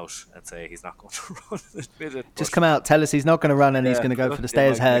just come out and say he's not going to run. Just come out, tell us he's not going to run and he's going to go for the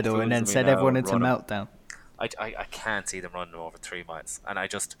stairs hurdle and then set everyone into meltdown. I can't see them running over 3 miles. And I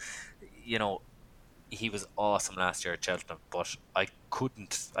just, he was awesome last year at Cheltenham, but I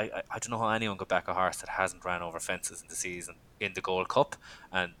don't know how anyone got back a horse that hasn't ran over fences in the season in the Gold Cup,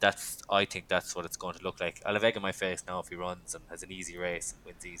 and I think that's what it's going to look like. I'll have egg in my face now if he runs and has an easy race and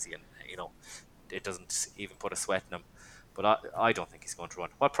wins easy, and it doesn't even put a sweat in him. But I don't think he's going to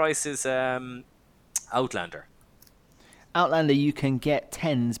run. What price is Outlander? Outlander, you can get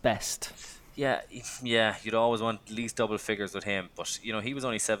 10s best. Yeah, you'd always want at least double figures with him. But, he was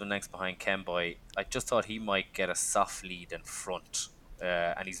only 7 lengths behind Kemboy. I just thought he might get a soft lead in front.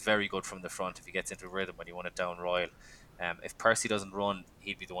 And he's very good from the front if he gets into rhythm when he won it down Royal. If Percy doesn't run,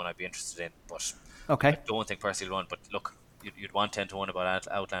 he'd be the one I'd be interested in. But okay. I don't think Percy will run. But look, you'd want 10-1 about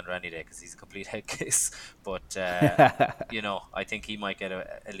Outlander any day because he's a complete head case. But I think he might get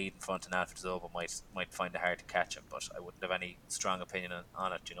a lead in front, and Alfred Zobo might find it hard to catch him. But I wouldn't have any strong opinion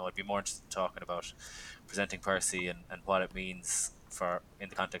on it. I'd be more interested in talking about Presenting Percy and what it means in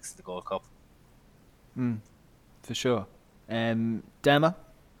the context of the Gold Cup. For sure. Derma?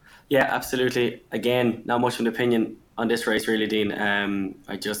 Yeah, absolutely. Again, not much of an opinion on this race, really, Dean.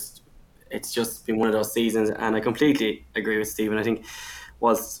 It's just been one of those seasons, and I completely agree with Stephen. I think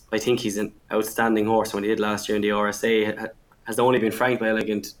he's an outstanding horse. When he did last year in the RSA, has only been franked by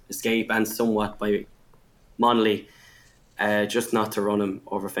Elegant Escape and somewhat by Monley, just not to run him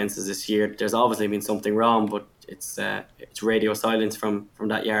over fences this year. There's obviously been something wrong, but it's radio silence from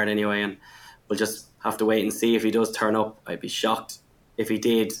that yard anyway, and we'll just have to wait and see if he does turn up. I'd be shocked if he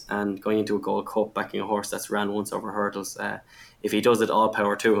did, and going into a Gold Cup backing a horse that's ran once over hurdles. If he does it, all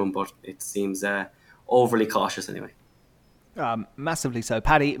power to him, but it seems overly cautious anyway. Massively so.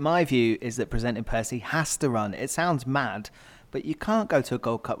 Paddy, my view is that Presenting Percy has to run. It sounds mad, but you can't go to a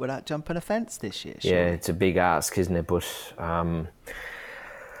Gold Cup without jumping a fence this year. Surely. Yeah, it's a big ask, isn't it? But I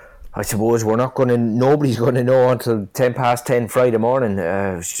suppose nobody's going to know until 10:10 Friday morning.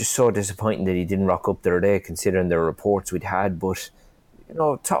 It was just so disappointing that he didn't rock up there today, considering the reports we'd had. But,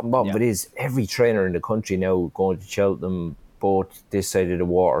 top and bottom of it is every trainer in the country now going to Cheltenham, both this side of the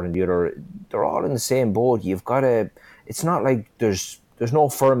water and the other, they're all in the same boat. You've got to, it's not like there's no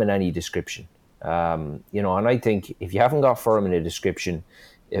firm in any description. And I think if you haven't got firm in a description,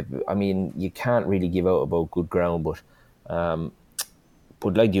 you can't really give out about good ground, but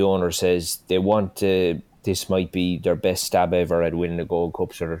like the owner says, they want this might be their best stab ever at winning the Gold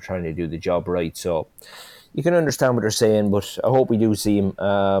Cup, so they're trying to do the job right. So you can understand what they're saying, but I hope we do see him.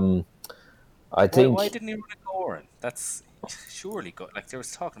 I think. Why didn't he run a Goran? That's surely good. Like, they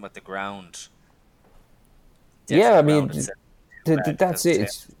was talking about the ground. Yeah, that's it.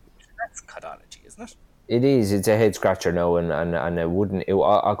 That's cardiology, isn't it? It is. It's a head scratcher now, and I wouldn't.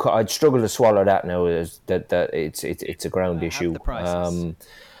 I'd struggle to swallow that now. That it's a ground issue.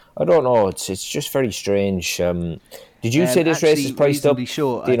 I don't know. It's just very strange. Did you say this race is priced up?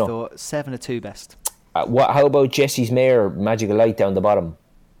 Short, I thought 7-2 best. How about Jesse's Mare, Magical Light down the bottom?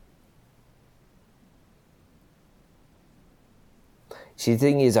 See, the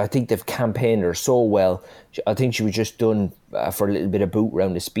thing is, I think they've campaigned her so well. I think she was just done for a little bit of boot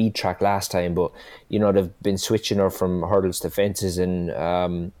around the speed track last time, but they've been switching her from hurdles to fences,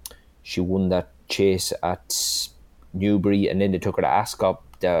 and she won that chase at Newbury, and then they took her to Ascot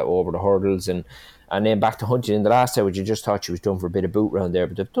over the hurdles, and then back to Huntingdon in the last time, which you just thought she was done for a bit of boot around there,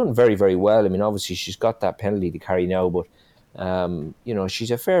 but they've done very, very well. Obviously she's got that penalty to carry now, but she's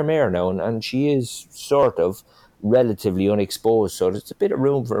a fair mare now, and she is sort of relatively unexposed, so there's a bit of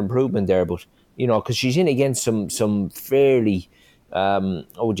room for improvement there, but because she's in against some fairly I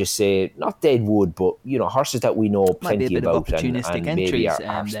would just say not dead wood, but horses that we know Might be a plenty bit of about opportunistic and maybe entries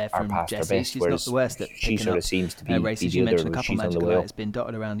are there past from their Jessie. best. She's not the worst at she picking sort up of seems to be races. the You other, mentioned a but couple she's on the Magical way Light up. has been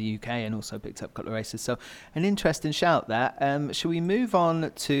dotted around the UK and also picked up a couple of races. So an interesting shout there. Shall we move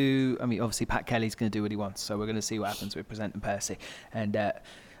on to? I mean, obviously Pat Kelly's going to do what he wants, so we're going to see what happens with Present and Percy. And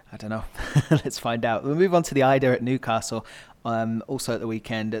I don't know. Let's find out. We'll move on to the Ida at Newcastle. Also at the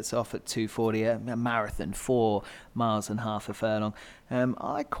weekend, it's off at 2:40, a marathon, 4.5 miles a furlong.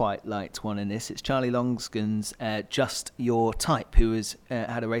 I quite liked one in this. It's Charlie Longscon's Just Your Type, who has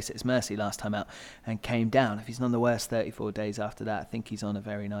had a race at his Mercy last time out and came down. If he's none the worse 34 days after that, I think he's on a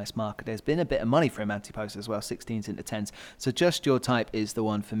very nice marker. There's been a bit of money for him anti-post as well, 16s into 10s. So Just Your Type is the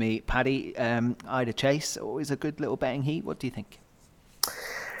one for me. Paddy, Ida Chase, always a good little betting heat. What do you think?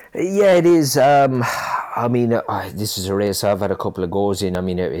 Yeah, it is. I mean, this is a race I've had a couple of goes in. I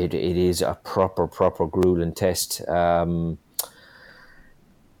mean, it is a proper grueling test. It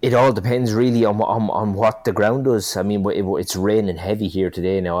all depends really on what the ground does. I mean, it's raining heavy here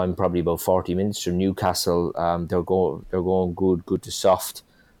today. Now I'm probably about 40 minutes from Newcastle. They're going good to soft,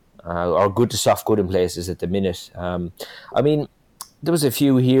 or good to soft, good in places at the minute. I mean, there was a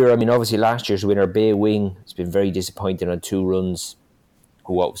few here. I mean, obviously last year's winner Bay Wing has been very disappointing on 2 runs.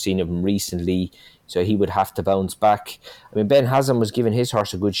 What we've seen of him recently, so he would have to bounce back. I mean, Ben Hassan was giving his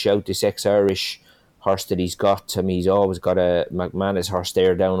horse a good shout, this ex-Irish horse that he's got. I mean, he's always got a McManus horse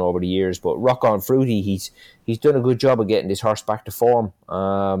there down over the years, but Rock On Fruity, he's done a good job of getting this horse back to form.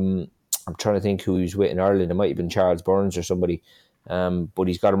 I'm trying to think who he was with in Ireland. It might have been Charles Burns or somebody, but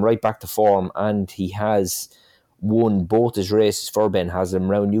he's got him right back to form, and he has won both his races for Ben Hassan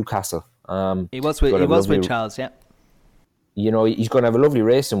around Newcastle. He was with Charles, yeah. He's going to have a lovely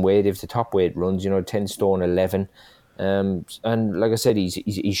racing weight if the top weight runs, 10 stone 11. And like I said,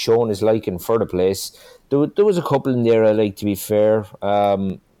 he's shown his liking for the place. There was a couple in there I like, to be fair.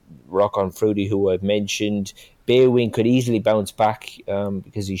 Rock On Fruity, who I've mentioned. Baywing could easily bounce back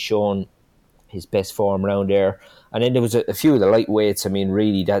because he's shown his best form around there. And then there was a few of the lightweights. I mean,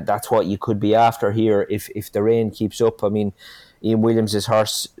 really, that's what you could be after here if the rain keeps up. I mean, Ian Williams'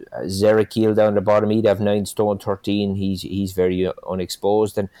 horse, Zerakil down the bottom, he'd have 9 stone 13. He's very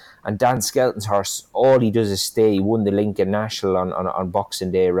unexposed. And Dan Skelton's horse, all he does is stay. He won the Lincoln National on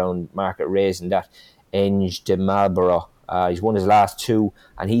Boxing Day around Market Race, and that Enge de Marlborough. He's won his last 2,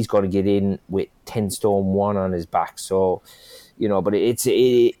 and he's going to get in with 10 stone 1 on his back. So, but it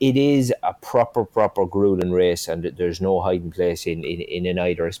is a proper grueling race, and there's no hiding place in an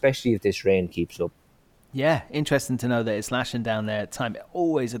either, especially if this rain keeps up. Yeah, interesting to know that it's lashing down there at time.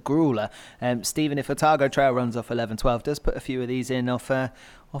 Always a grueler. Stephen, if Otago Trail runs off 11-12, does put a few of these in off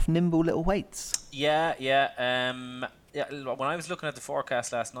nimble little weights. Yeah. When I was looking at the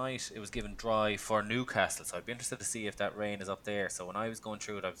forecast last night, it was given dry for Newcastle, so I'd be interested to see if that rain is up there. So when I was going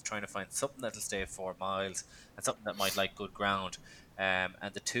through it, I was trying to find something that'll stay at 4 miles and something that might like good ground. And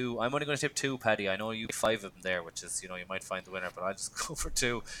the 2, I'm only going to tip 2, Paddy. I know you 5 of them there, which is, you might find the winner, but I'll just go for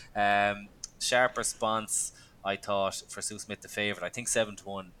 2. Sharp Response, I thought, for Sue Smith the favourite. I think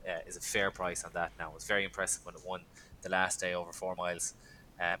 7-1 is a fair price on that now. It was very impressive when it won the last day over 4 miles.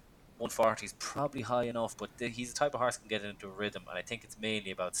 140 is probably high enough, but he's the type of horse that can get into a rhythm, and I think it's mainly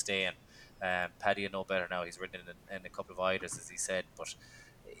about staying. Paddy, will know better now. He's ridden in a couple of Idas, as he said, but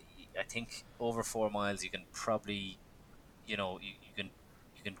I think over 4 miles you can probably, you can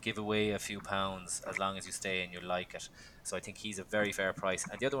give away a few pounds as long as you stay and you like it. So I think he's a very fair price.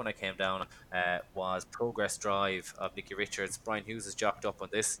 And the other one I came down was Progress Drive of Nicky Richards. Brian Hughes has jocked up on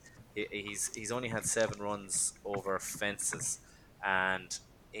this. He's only had 7 runs over fences, and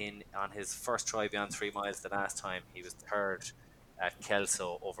on his first try beyond 3 miles the last time, he was 3rd at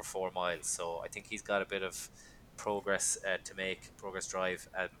Kelso over 4 miles. So I think he's got a bit of progress to make, Progress Drive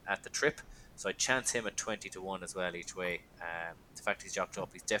at the trip. So I'd chance him at 20-1 as well each way. The fact he's jocked up,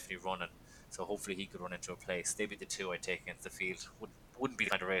 he's definitely running. So hopefully he could run into a place. They'd be the 2 I'd take into the field. Wouldn't be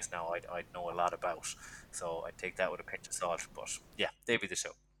the kind of race now I'd know a lot about. So I'd take that with a pinch of salt. But yeah, they'd be the 2.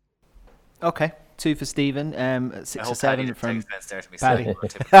 Okay, 2 for Stephen, 6 or 7 from Paddy.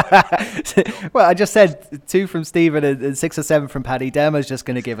 Well, I just said 2 from Stephen and 6 or 7 from Paddy. Dermo's just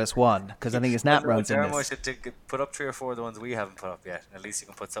going to give us 1 because I think it's Nat runs in this. Dermo should put up 3 or 4 of the ones we haven't put up yet. At least you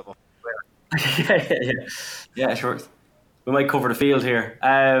can put something up. Yeah, sure. We might cover the field here.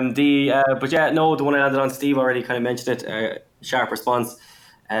 The one I landed on, Steve already kind of mentioned it. Sharp Response.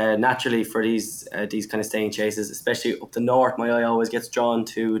 Naturally, for these kind of staying chases, especially up the north, my eye always gets drawn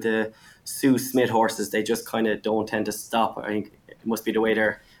to the Sue Smith horses. They just kind of don't tend to stop. I think it must be the way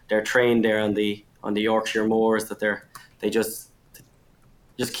they're trained there on the Yorkshire moors, that they just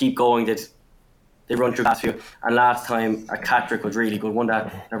keep going. They they run through fast few. And last time, a Catrick was really good. Won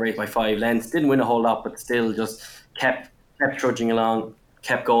that race by 5 lengths. Didn't win a whole lot, but still just kept trudging along,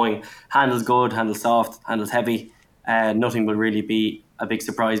 kept going. Handles good, handles soft, handles heavy. Nothing will really be a big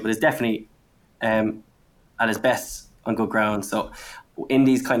surprise, but it's definitely at his best on good ground. So in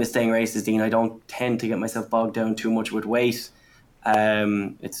these kind of staying races, Dean, I don't tend to get myself bogged down too much with weight.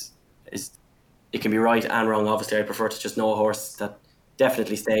 It can be right and wrong. Obviously, I prefer to just know a horse that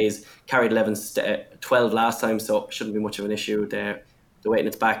definitely stays. Carried 12 last time, so it shouldn't be much of an issue. The weight in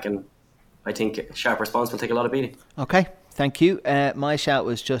its back, and I think Sharp Response will take a lot of beating. Okay, thank you. My shout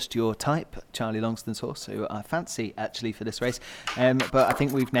was Just Your Type, Charlie Longston's horse, who I fancy actually for this race. But I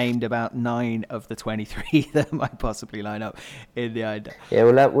think we've named about 9 of the 23 that might possibly line up in the idea. Yeah,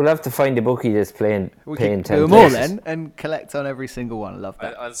 we'll have to find a bookie that's paying 10 do them all then and collect on every single one. I love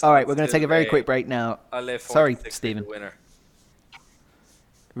that. All right, we're going to take a very quick break now. Sorry, Stephen. Winner.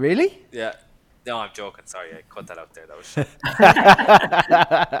 Really? Yeah. No, I'm joking. Sorry, I cut that out there. That was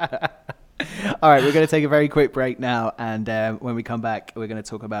All right, we're going to take a very quick break now, and when we come back, we're going to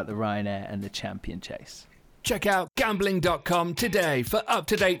talk about the Ryanair and the Champion Chase. Check out gambling.com today for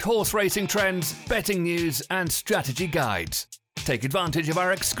up-to-date horse racing trends, betting news and strategy guides. Take advantage of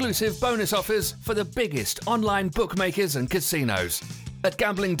our exclusive bonus offers for the biggest online bookmakers and casinos. At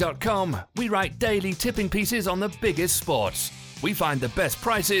gambling.com, we write daily tipping pieces on the biggest sports. We find the best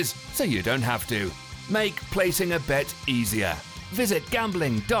prices so you don't have to. Make placing a bet easier. Visit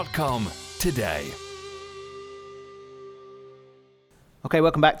gambling.com today. Okay,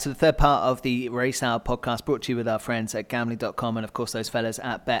 welcome back to the third part of the Race Hour podcast, brought to you with our friends at gambling.com and, of course, those fellas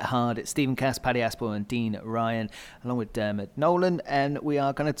at Bet Hard. It's Stephen Cass, Paddy Aspel and Dean Ryan, along with Dermot Nolan, and we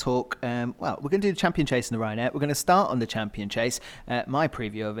are going to talk, we're going to do the Champion Chase in the Ryanair. We're going to start on the Champion Chase. My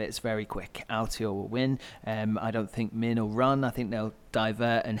preview of it is very quick. Altior will win. I don't think Min will run. I think they'll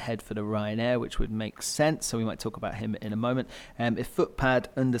divert and head for the Ryanair, which would make sense, so we might talk about him in a moment. If Footpad,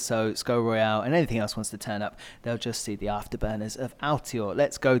 Underso, Sko Royale and anything else wants to turn up, they'll just see the afterburners of Altior.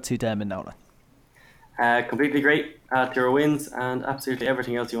 Let's go to Dermot Nolan. Completely great. Altior wins, and absolutely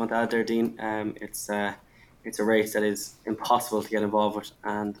everything else you want to add there, Dean. It's a race that is impossible to get involved with,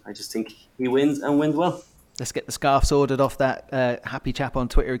 and I just think he wins and wins well. Let's get the scarves ordered off that happy chap on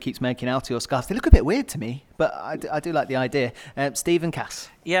Twitter who keeps making Altior scarves. They look a bit weird to me, but I do like the idea. Stephen Cass.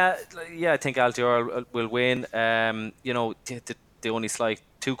 Yeah, I think Altior will win. The only slight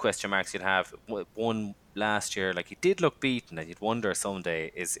 2 question marks you'd have, one last year, like he did look beaten, and you'd wonder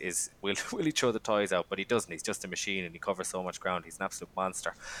someday will he throw the toys out? But he doesn't. He's just a machine, and he covers so much ground. He's an absolute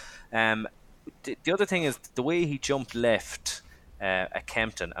monster. The other thing is the way he jumped left at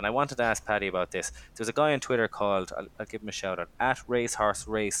Kempton, and I wanted to ask Paddy about this. There's a guy on Twitter called, I'll give him a shout out, at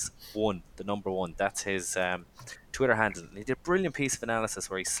RacehorseRace1, the number 1. That's his Twitter handle. And he did a brilliant piece of analysis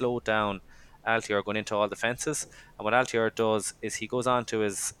where he slowed down Altior going into all the fences, and what Altior does is he goes on to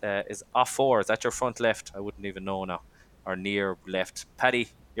his off 4. Is that your front left? I wouldn't even know now, or near left. Paddy,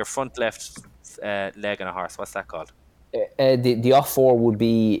 your front left leg on a horse, what's that called? The off 4 would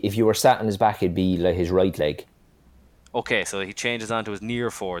be, if you were sat on his back, it'd be like his right leg. Okay, so he changes onto his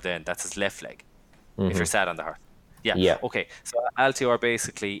near 4 then. That's his left leg, if you're sat on the horse. Yeah. Okay, so Altior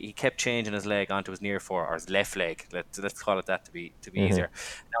basically, he kept changing his leg onto his near 4, or his left leg. Let's call it that to be easier.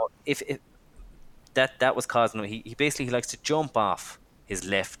 Now, if that was causing him, he basically likes to jump off his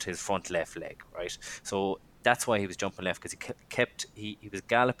front left leg, right? So that's why he was jumping left, because he was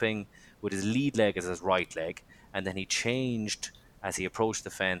galloping with his lead leg as his right leg, and then he changed as he approached the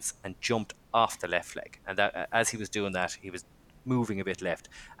fence and jumped off the left leg. And that, as he was doing that, he was moving a bit left.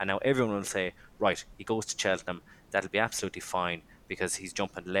 And now everyone will say, right, he goes to Cheltenham, that'll be absolutely fine because he's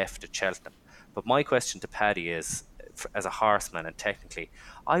jumping left at Cheltenham. But my question to Paddy is, as a horseman, and technically,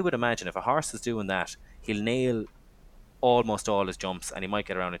 I would imagine if a horse is doing that, he'll nail almost all his jumps, and he might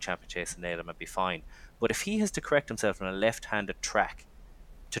get around a Champion Chase and nail them and be fine. But if he has to correct himself on a left-handed track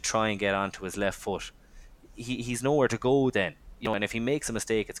to try and get onto his left foot, he's nowhere to go then. And if he makes a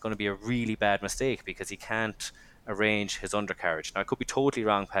mistake, it's going to be a really bad mistake because he can't arrange his undercarriage. Now, I could be totally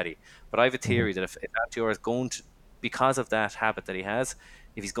wrong, Paddy, but I have a theory that if Altior is going to, because of that habit that he has,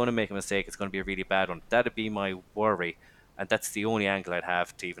 if he's going to make a mistake, it's going to be a really bad one. That'd be my worry, and that's the only angle I'd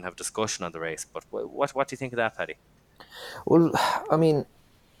have to even have a discussion on the race. But what do you think of that, Paddy? Well, I mean,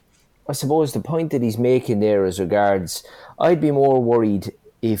 I suppose the point that he's making there as regards, I'd be more worried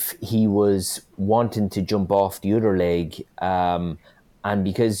if he was wanting to jump off the other leg, and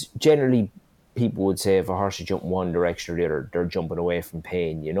because generally people would say if a horse is jumping one direction or the other, they're jumping away from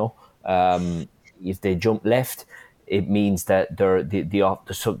pain, if they jump left, it means that they're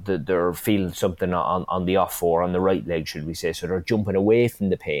they're feeling something on the off 4, on the right leg, should we say, so they're jumping away from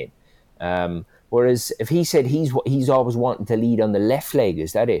the pain. Whereas if he said he's always wanting to lead on the left leg,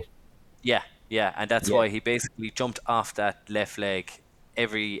 is that it? Yeah, and that's why he basically jumped off that left leg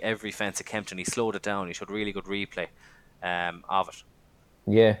every fence at Kempton. He slowed it down. He showed really good replay of it.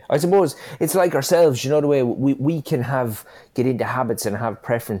 Yeah, I suppose it's like ourselves, the way we can get into habits and have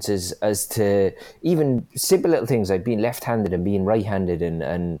preferences as to even simple little things like being left-handed and being right-handed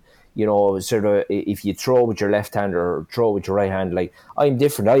and sort of if you throw with your left hand or throw with your right hand, like I'm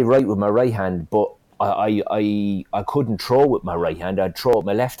different. I write with my right hand, but I couldn't throw with my right hand. I'd throw with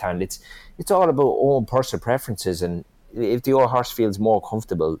my left hand. It's all about own personal preferences, and if the old horse feels more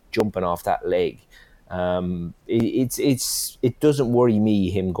comfortable jumping off that leg, it doesn't worry me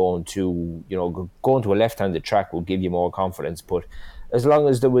him going to a left-handed track will give you more confidence. But as long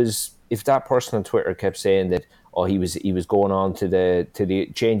as if that person on Twitter kept saying that he was going on to the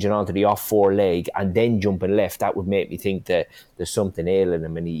changing onto the off four leg and then jumping left, that would make me think that there's something ailing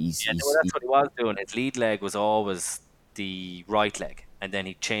him, and that's what he was doing. His lead leg was always the right leg, and then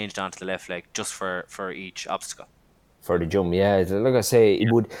he changed onto the left leg just for each obstacle. For the jump, yeah. Like I say,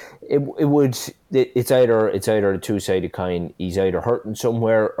 it's either a two-sided coin. He's either hurting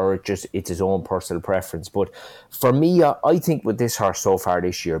somewhere or it's his own personal preference. But for me, I think with this horse so far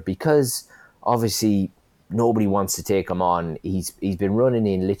this year, because obviously nobody wants to take him on, he's been running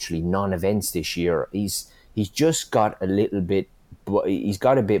in literally non-events this year. He's just got a little bit. He's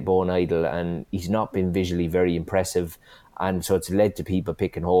got a bit bone idle, and he's not been visually very impressive, and so it's led to people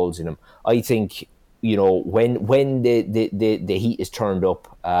picking holes in him. I think, when the heat is turned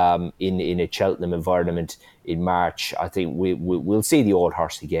up in a Cheltenham environment in March, I think we'll see the old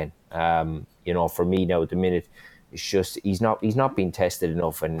horse again. For me now at the minute, it's just he's not being tested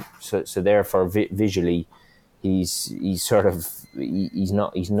enough, and so therefore visually he's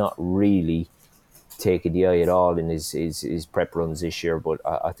not really taking the eye at all in his prep runs this year. But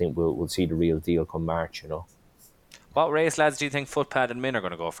I think we'll see the real deal come March. What race, lads, do you think Footpad and Min are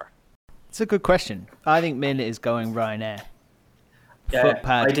going to go for? It's a good question. I think Min is going Ryanair. Yeah,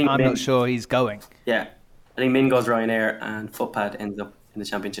 Footpad, I'm not sure he's going. Yeah, I think Min goes Ryanair and Footpad ends up in the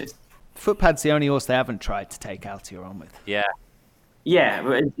Champion Chase. Footpad's the only horse they haven't tried to take Altior on with. Yeah,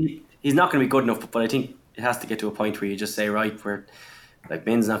 but he's not going to be good enough, but I think it has to get to a point where you just say, right, like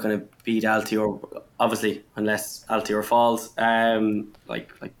Min's not going to beat Altior, obviously, unless Altior falls.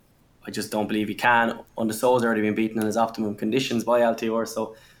 I just don't believe he can. Undersow's already been beaten in his optimum conditions by Altior,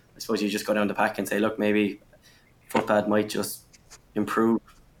 so I suppose you just go down the pack and say, look, maybe Footpad might just improve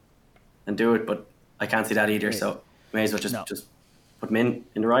and do it, but I can't see that either. So may as well just put Min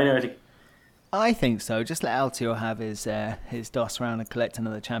in the Ryanair, I think so. Just let Altior have his DOS round and collect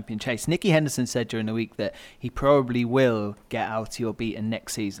another Champion Chase. Nicky Henderson said during the week that he probably will get Altior beaten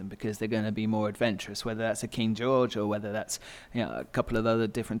next season because they're going to be more adventurous, whether that's a King George or whether that's a couple of other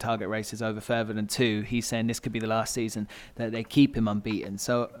different target races over further than 2. He's saying this could be the last season that they keep him unbeaten.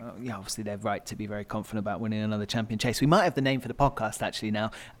 So obviously they're right to be very confident about winning another Champion Chase. We might have the name for the podcast actually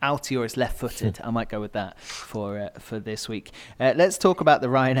now. Altior is left-footed. I might go with that for this week. Let's talk about the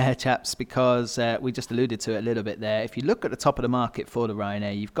Ryanair, chaps, because we just alluded to it a little bit there. If you look at the top of the market for the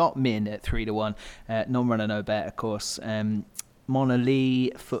Ryanair, you've got Min at 3-1, non-runner no bet, of course. Mona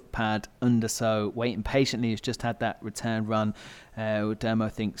Lee, Footpad, Undersow, waiting patiently, has just had that return run.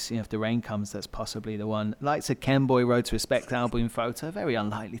 Dermo thinks if the rain comes, that's possibly the one. Likes of Kenboy, Road to Respect, Album Photo, very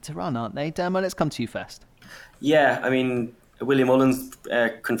unlikely to run, aren't they? Dermo, let's come to you first. Yeah, I mean, William Mullins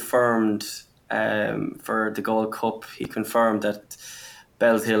confirmed for the Gold Cup, he confirmed that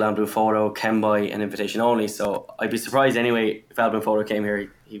Bells Hill, Album Photo, Kenboy, and Invitation Only. So I'd be surprised anyway if Album Photo came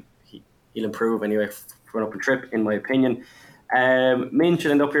here. He'll improve anyway for an open trip, in my opinion. Min should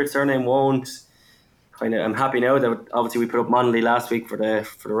end up here. Surname won't. I'm happy now that obviously we put up Monley last week for the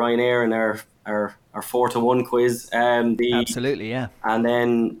Ryanair and our 4-1 quiz. Absolutely, yeah. And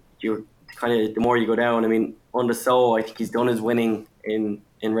then you the more you go down. I mean, Undersow, I think he's done his winning in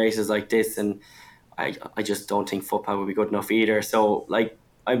races like this, and I just don't think Footpad would be good enough either. So I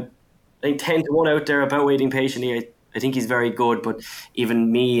think 10-1 out there about waiting patiently. I think he's very good, but even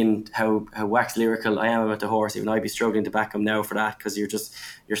me and how wax lyrical I am about the horse, even I'd be struggling to back him now for that, because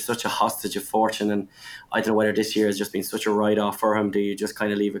you're such a hostage of fortune, and I don't know whether this year has just been such a write-off for him. Do you just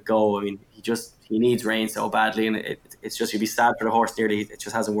kind of leave it go? I mean, he needs rain so badly, and it's just, you'd be sad for the horse nearly. It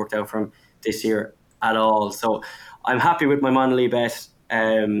just hasn't worked out for him this year at all. So I'm happy with my Monley bet.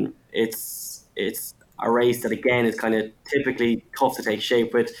 It's a race that again is kind of typically tough to take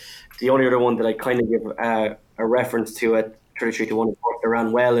shape with. The only other one that I kind of give a reference to at 33-1 that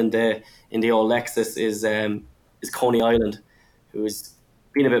ran well in the old Lexus is Coney Island, who's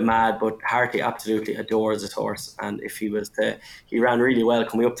been a bit mad, but Hartley absolutely adores this horse. And if he ran really well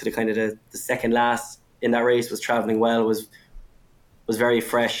coming up to the kind of the second last in that race, was travelling well, was very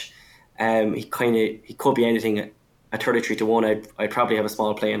fresh. He could be anything at 33-1. I'd probably have a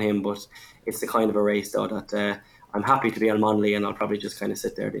small play on him, but it's the kind of a race though that I'm happy to be on Monley, and I'll probably just kind of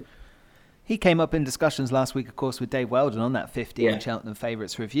sit there. He came up in discussions last week, of course, with Dave Weldon on that 15 Cheltenham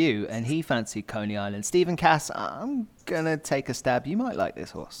Favourites review, and he fancied Coney Island. Stephen Cass, I'm going to take a stab. You might like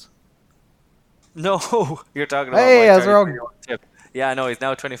this horse. No, you're talking about... Hey, I was wrong. Tip. Yeah, no, he's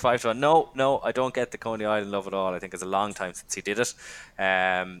now 25-1. No, I don't get the Coney Island love at all. I think it's a long time since he did it.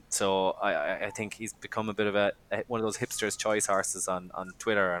 So I think he's become a bit of one of those hipsters' choice horses on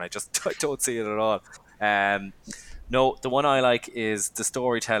Twitter, and I don't see it at all. No, the one I like is the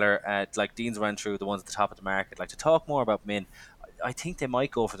Storyteller. Like Dean's ran through the ones at the top of the market. Like, to talk more about Min, I think they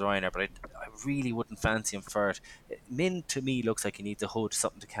might go for the Ryanair, but I really wouldn't fancy him for it. Min, to me, looks like he needs a hood,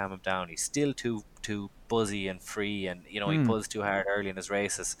 something to calm him down. He's still too buzzy and free, and he buzzed too hard early in his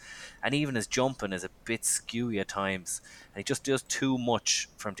races, and even his jumping is a bit skewy at times, and he just does too much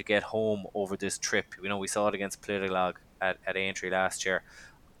for him to get home over this trip. We saw it against Politlog at Aintree last year.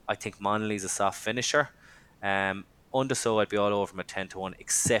 I think Monley's a soft finisher. Undersow, I'd be all over him at 10-1,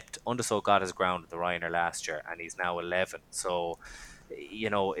 except Undersow got his ground at the Ryanair last year, and he's now 11. So,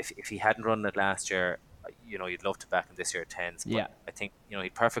 if he hadn't run it last year, you'd love to back him this year at 10s. But I think, he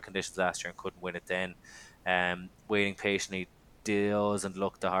had perfect conditions last year and couldn't win it then. Waiting patiently doesn't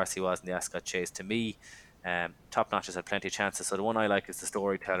look the horse he was in the Ascot Chase to me. Top Notch has had plenty of chances. So the one I like is the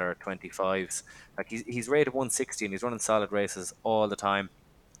Storyteller at 25s. Like, he's rated 160 and he's running solid races all the time.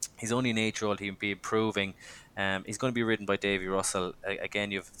 He's only an 8-year-old. He'll be improving. He's going to be ridden by Davy Russell.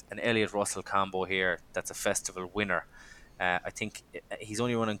 Again, you have an Elliott Russell combo here. That's a festival winner. I think he's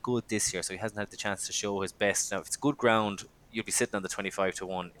only running good this year, so he hasn't had the chance to show his best. Now, if it's good ground, you'll be sitting on the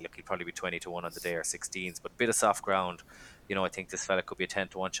 25-1. Look, he'll probably be 20-1 on the day, or 16s. But a bit of soft ground, I think this fella could be a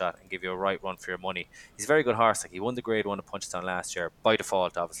 10-1 shot and give you a right run for your money. He's a very good horse. Like, he won the Grade 1 at Punchestown last year by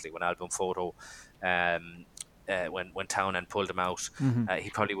default, obviously, when Album Photo. When Townend pulled him out, he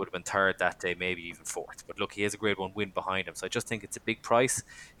probably would have been third that day, maybe even fourth. But look, he has a Grade 1 win behind him, so I just think it's a big price.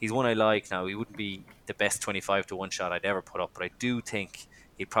 He's one I like. Now, he wouldn't be the best 25-1 shot I'd ever put up, but I do think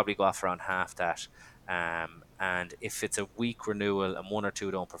he'd probably go off around half that. And if it's a weak renewal and one or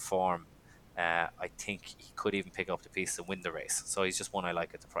two don't perform, I think he could even pick up the piece and win the race. So he's just one I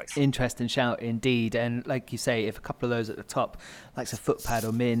like at the price. Interesting shout indeed. And like you say, if a couple of those at the top, like a Footpad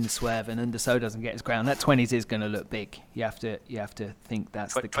or Min, Swerve, and Undersow doesn't get his ground, that 20s is going to look big. You have to think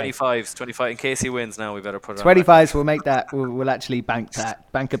that's the case. 25 in case he wins. Now we better put it 25s. We'll make that. We'll actually bank a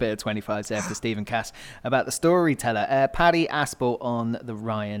bit of 25s there for Stephen Cass. About the Storyteller, Paddy Aspel on the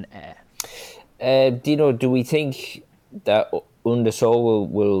Ryanair. Dino, do we think that Undersow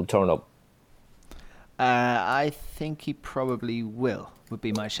will turn up? I think he probably will, would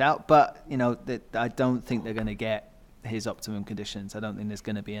be my shout. But, I don't think they're going to get his optimum conditions. I don't think there's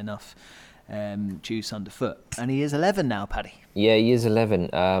going to be enough juice underfoot. And he is 11 now, Paddy. Yeah, he is 11.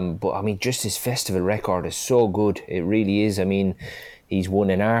 But, just his festival record is so good. It really is. He's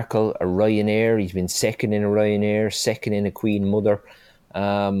won an Arkle, a Ryanair. He's been second in a Ryanair, second in a Queen Mother.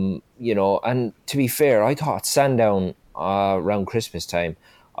 And to be fair, I thought Sandown around Christmas time,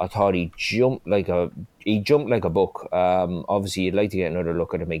 I thought he jumped like a buck. Obviously, you'd like to get another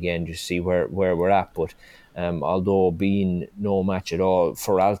look at him again, just see where we're at. But although being no match at all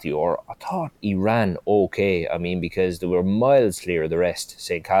for Altior, I thought he ran okay. Because they were miles clear of the rest,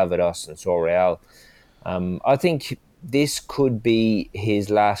 St. Calvados and Soreal. I think this could be his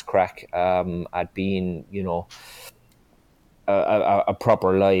last crack at being, a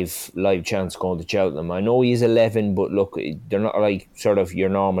proper live chance going to Cheltenham. I know he's 11, but look, they're not like sort of your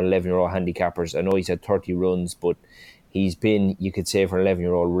normal 11-year-old handicappers. I know he's had 30 runs, but he's been, you could say, for an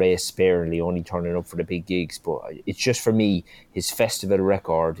 11-year-old, race sparingly, only turning up for the big gigs. But it's just, for me, his festival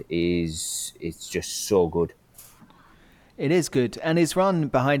record it's just so good. It is good, and his run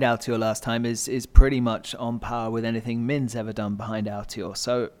behind Altior last time is pretty much on par with anything Min's ever done behind Altior.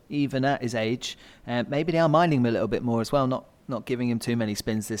 So even at his age, maybe they are minding him a little bit more as well, not giving him too many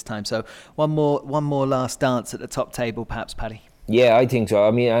spins this time. So one more last dance at the top table, perhaps, Paddy. Yeah, I think so.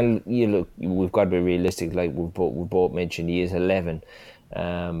 And look, we've got to be realistic. Like we both mentioned, he is 11,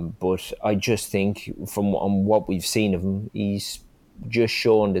 but I just think from what we've seen of him, he's just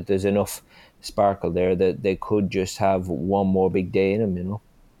shown that there's enough sparkle there that they could just have one more big day in him.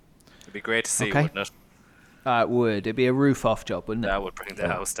 It'd be great to see, wouldn't it? It would. It'd be a roof-off job, wouldn't it? That would bring the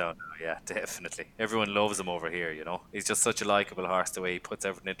house down. Yeah, definitely. Everyone loves him over here, He's just such a likeable horse, the way he puts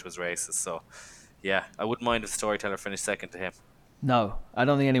everything into his races. So, yeah, I wouldn't mind if the Storyteller finished second to him. No, I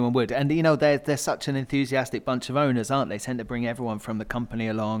don't think anyone would. And, you know, they're such an enthusiastic bunch of owners, aren't they? Tend to bring everyone from the company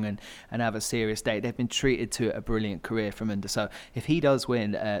along and have a serious day. They've been treated to a brilliant career from under. So if he does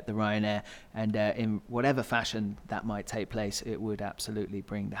win the Ryanair, and in whatever fashion that might take place, it would absolutely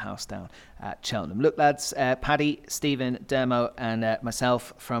bring the house down at Cheltenham. Look, lads, Paddy, Stephen, Dermo and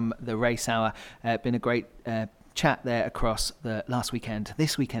myself from the Race Hour, been a great chat there across the last weekend,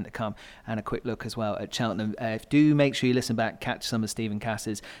 this weekend to come, and a quick look as well at Cheltenham. Do make sure you listen back, catch some of Stephen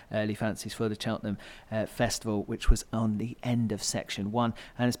Cass's early fancies for the Cheltenham Festival, which was on the end of section 1,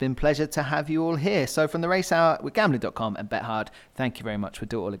 and it's been a pleasure to have you all here. So from the Race Hour with Gambling.com and Bet Hard, thank you very much. We'll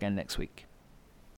do it all again next week.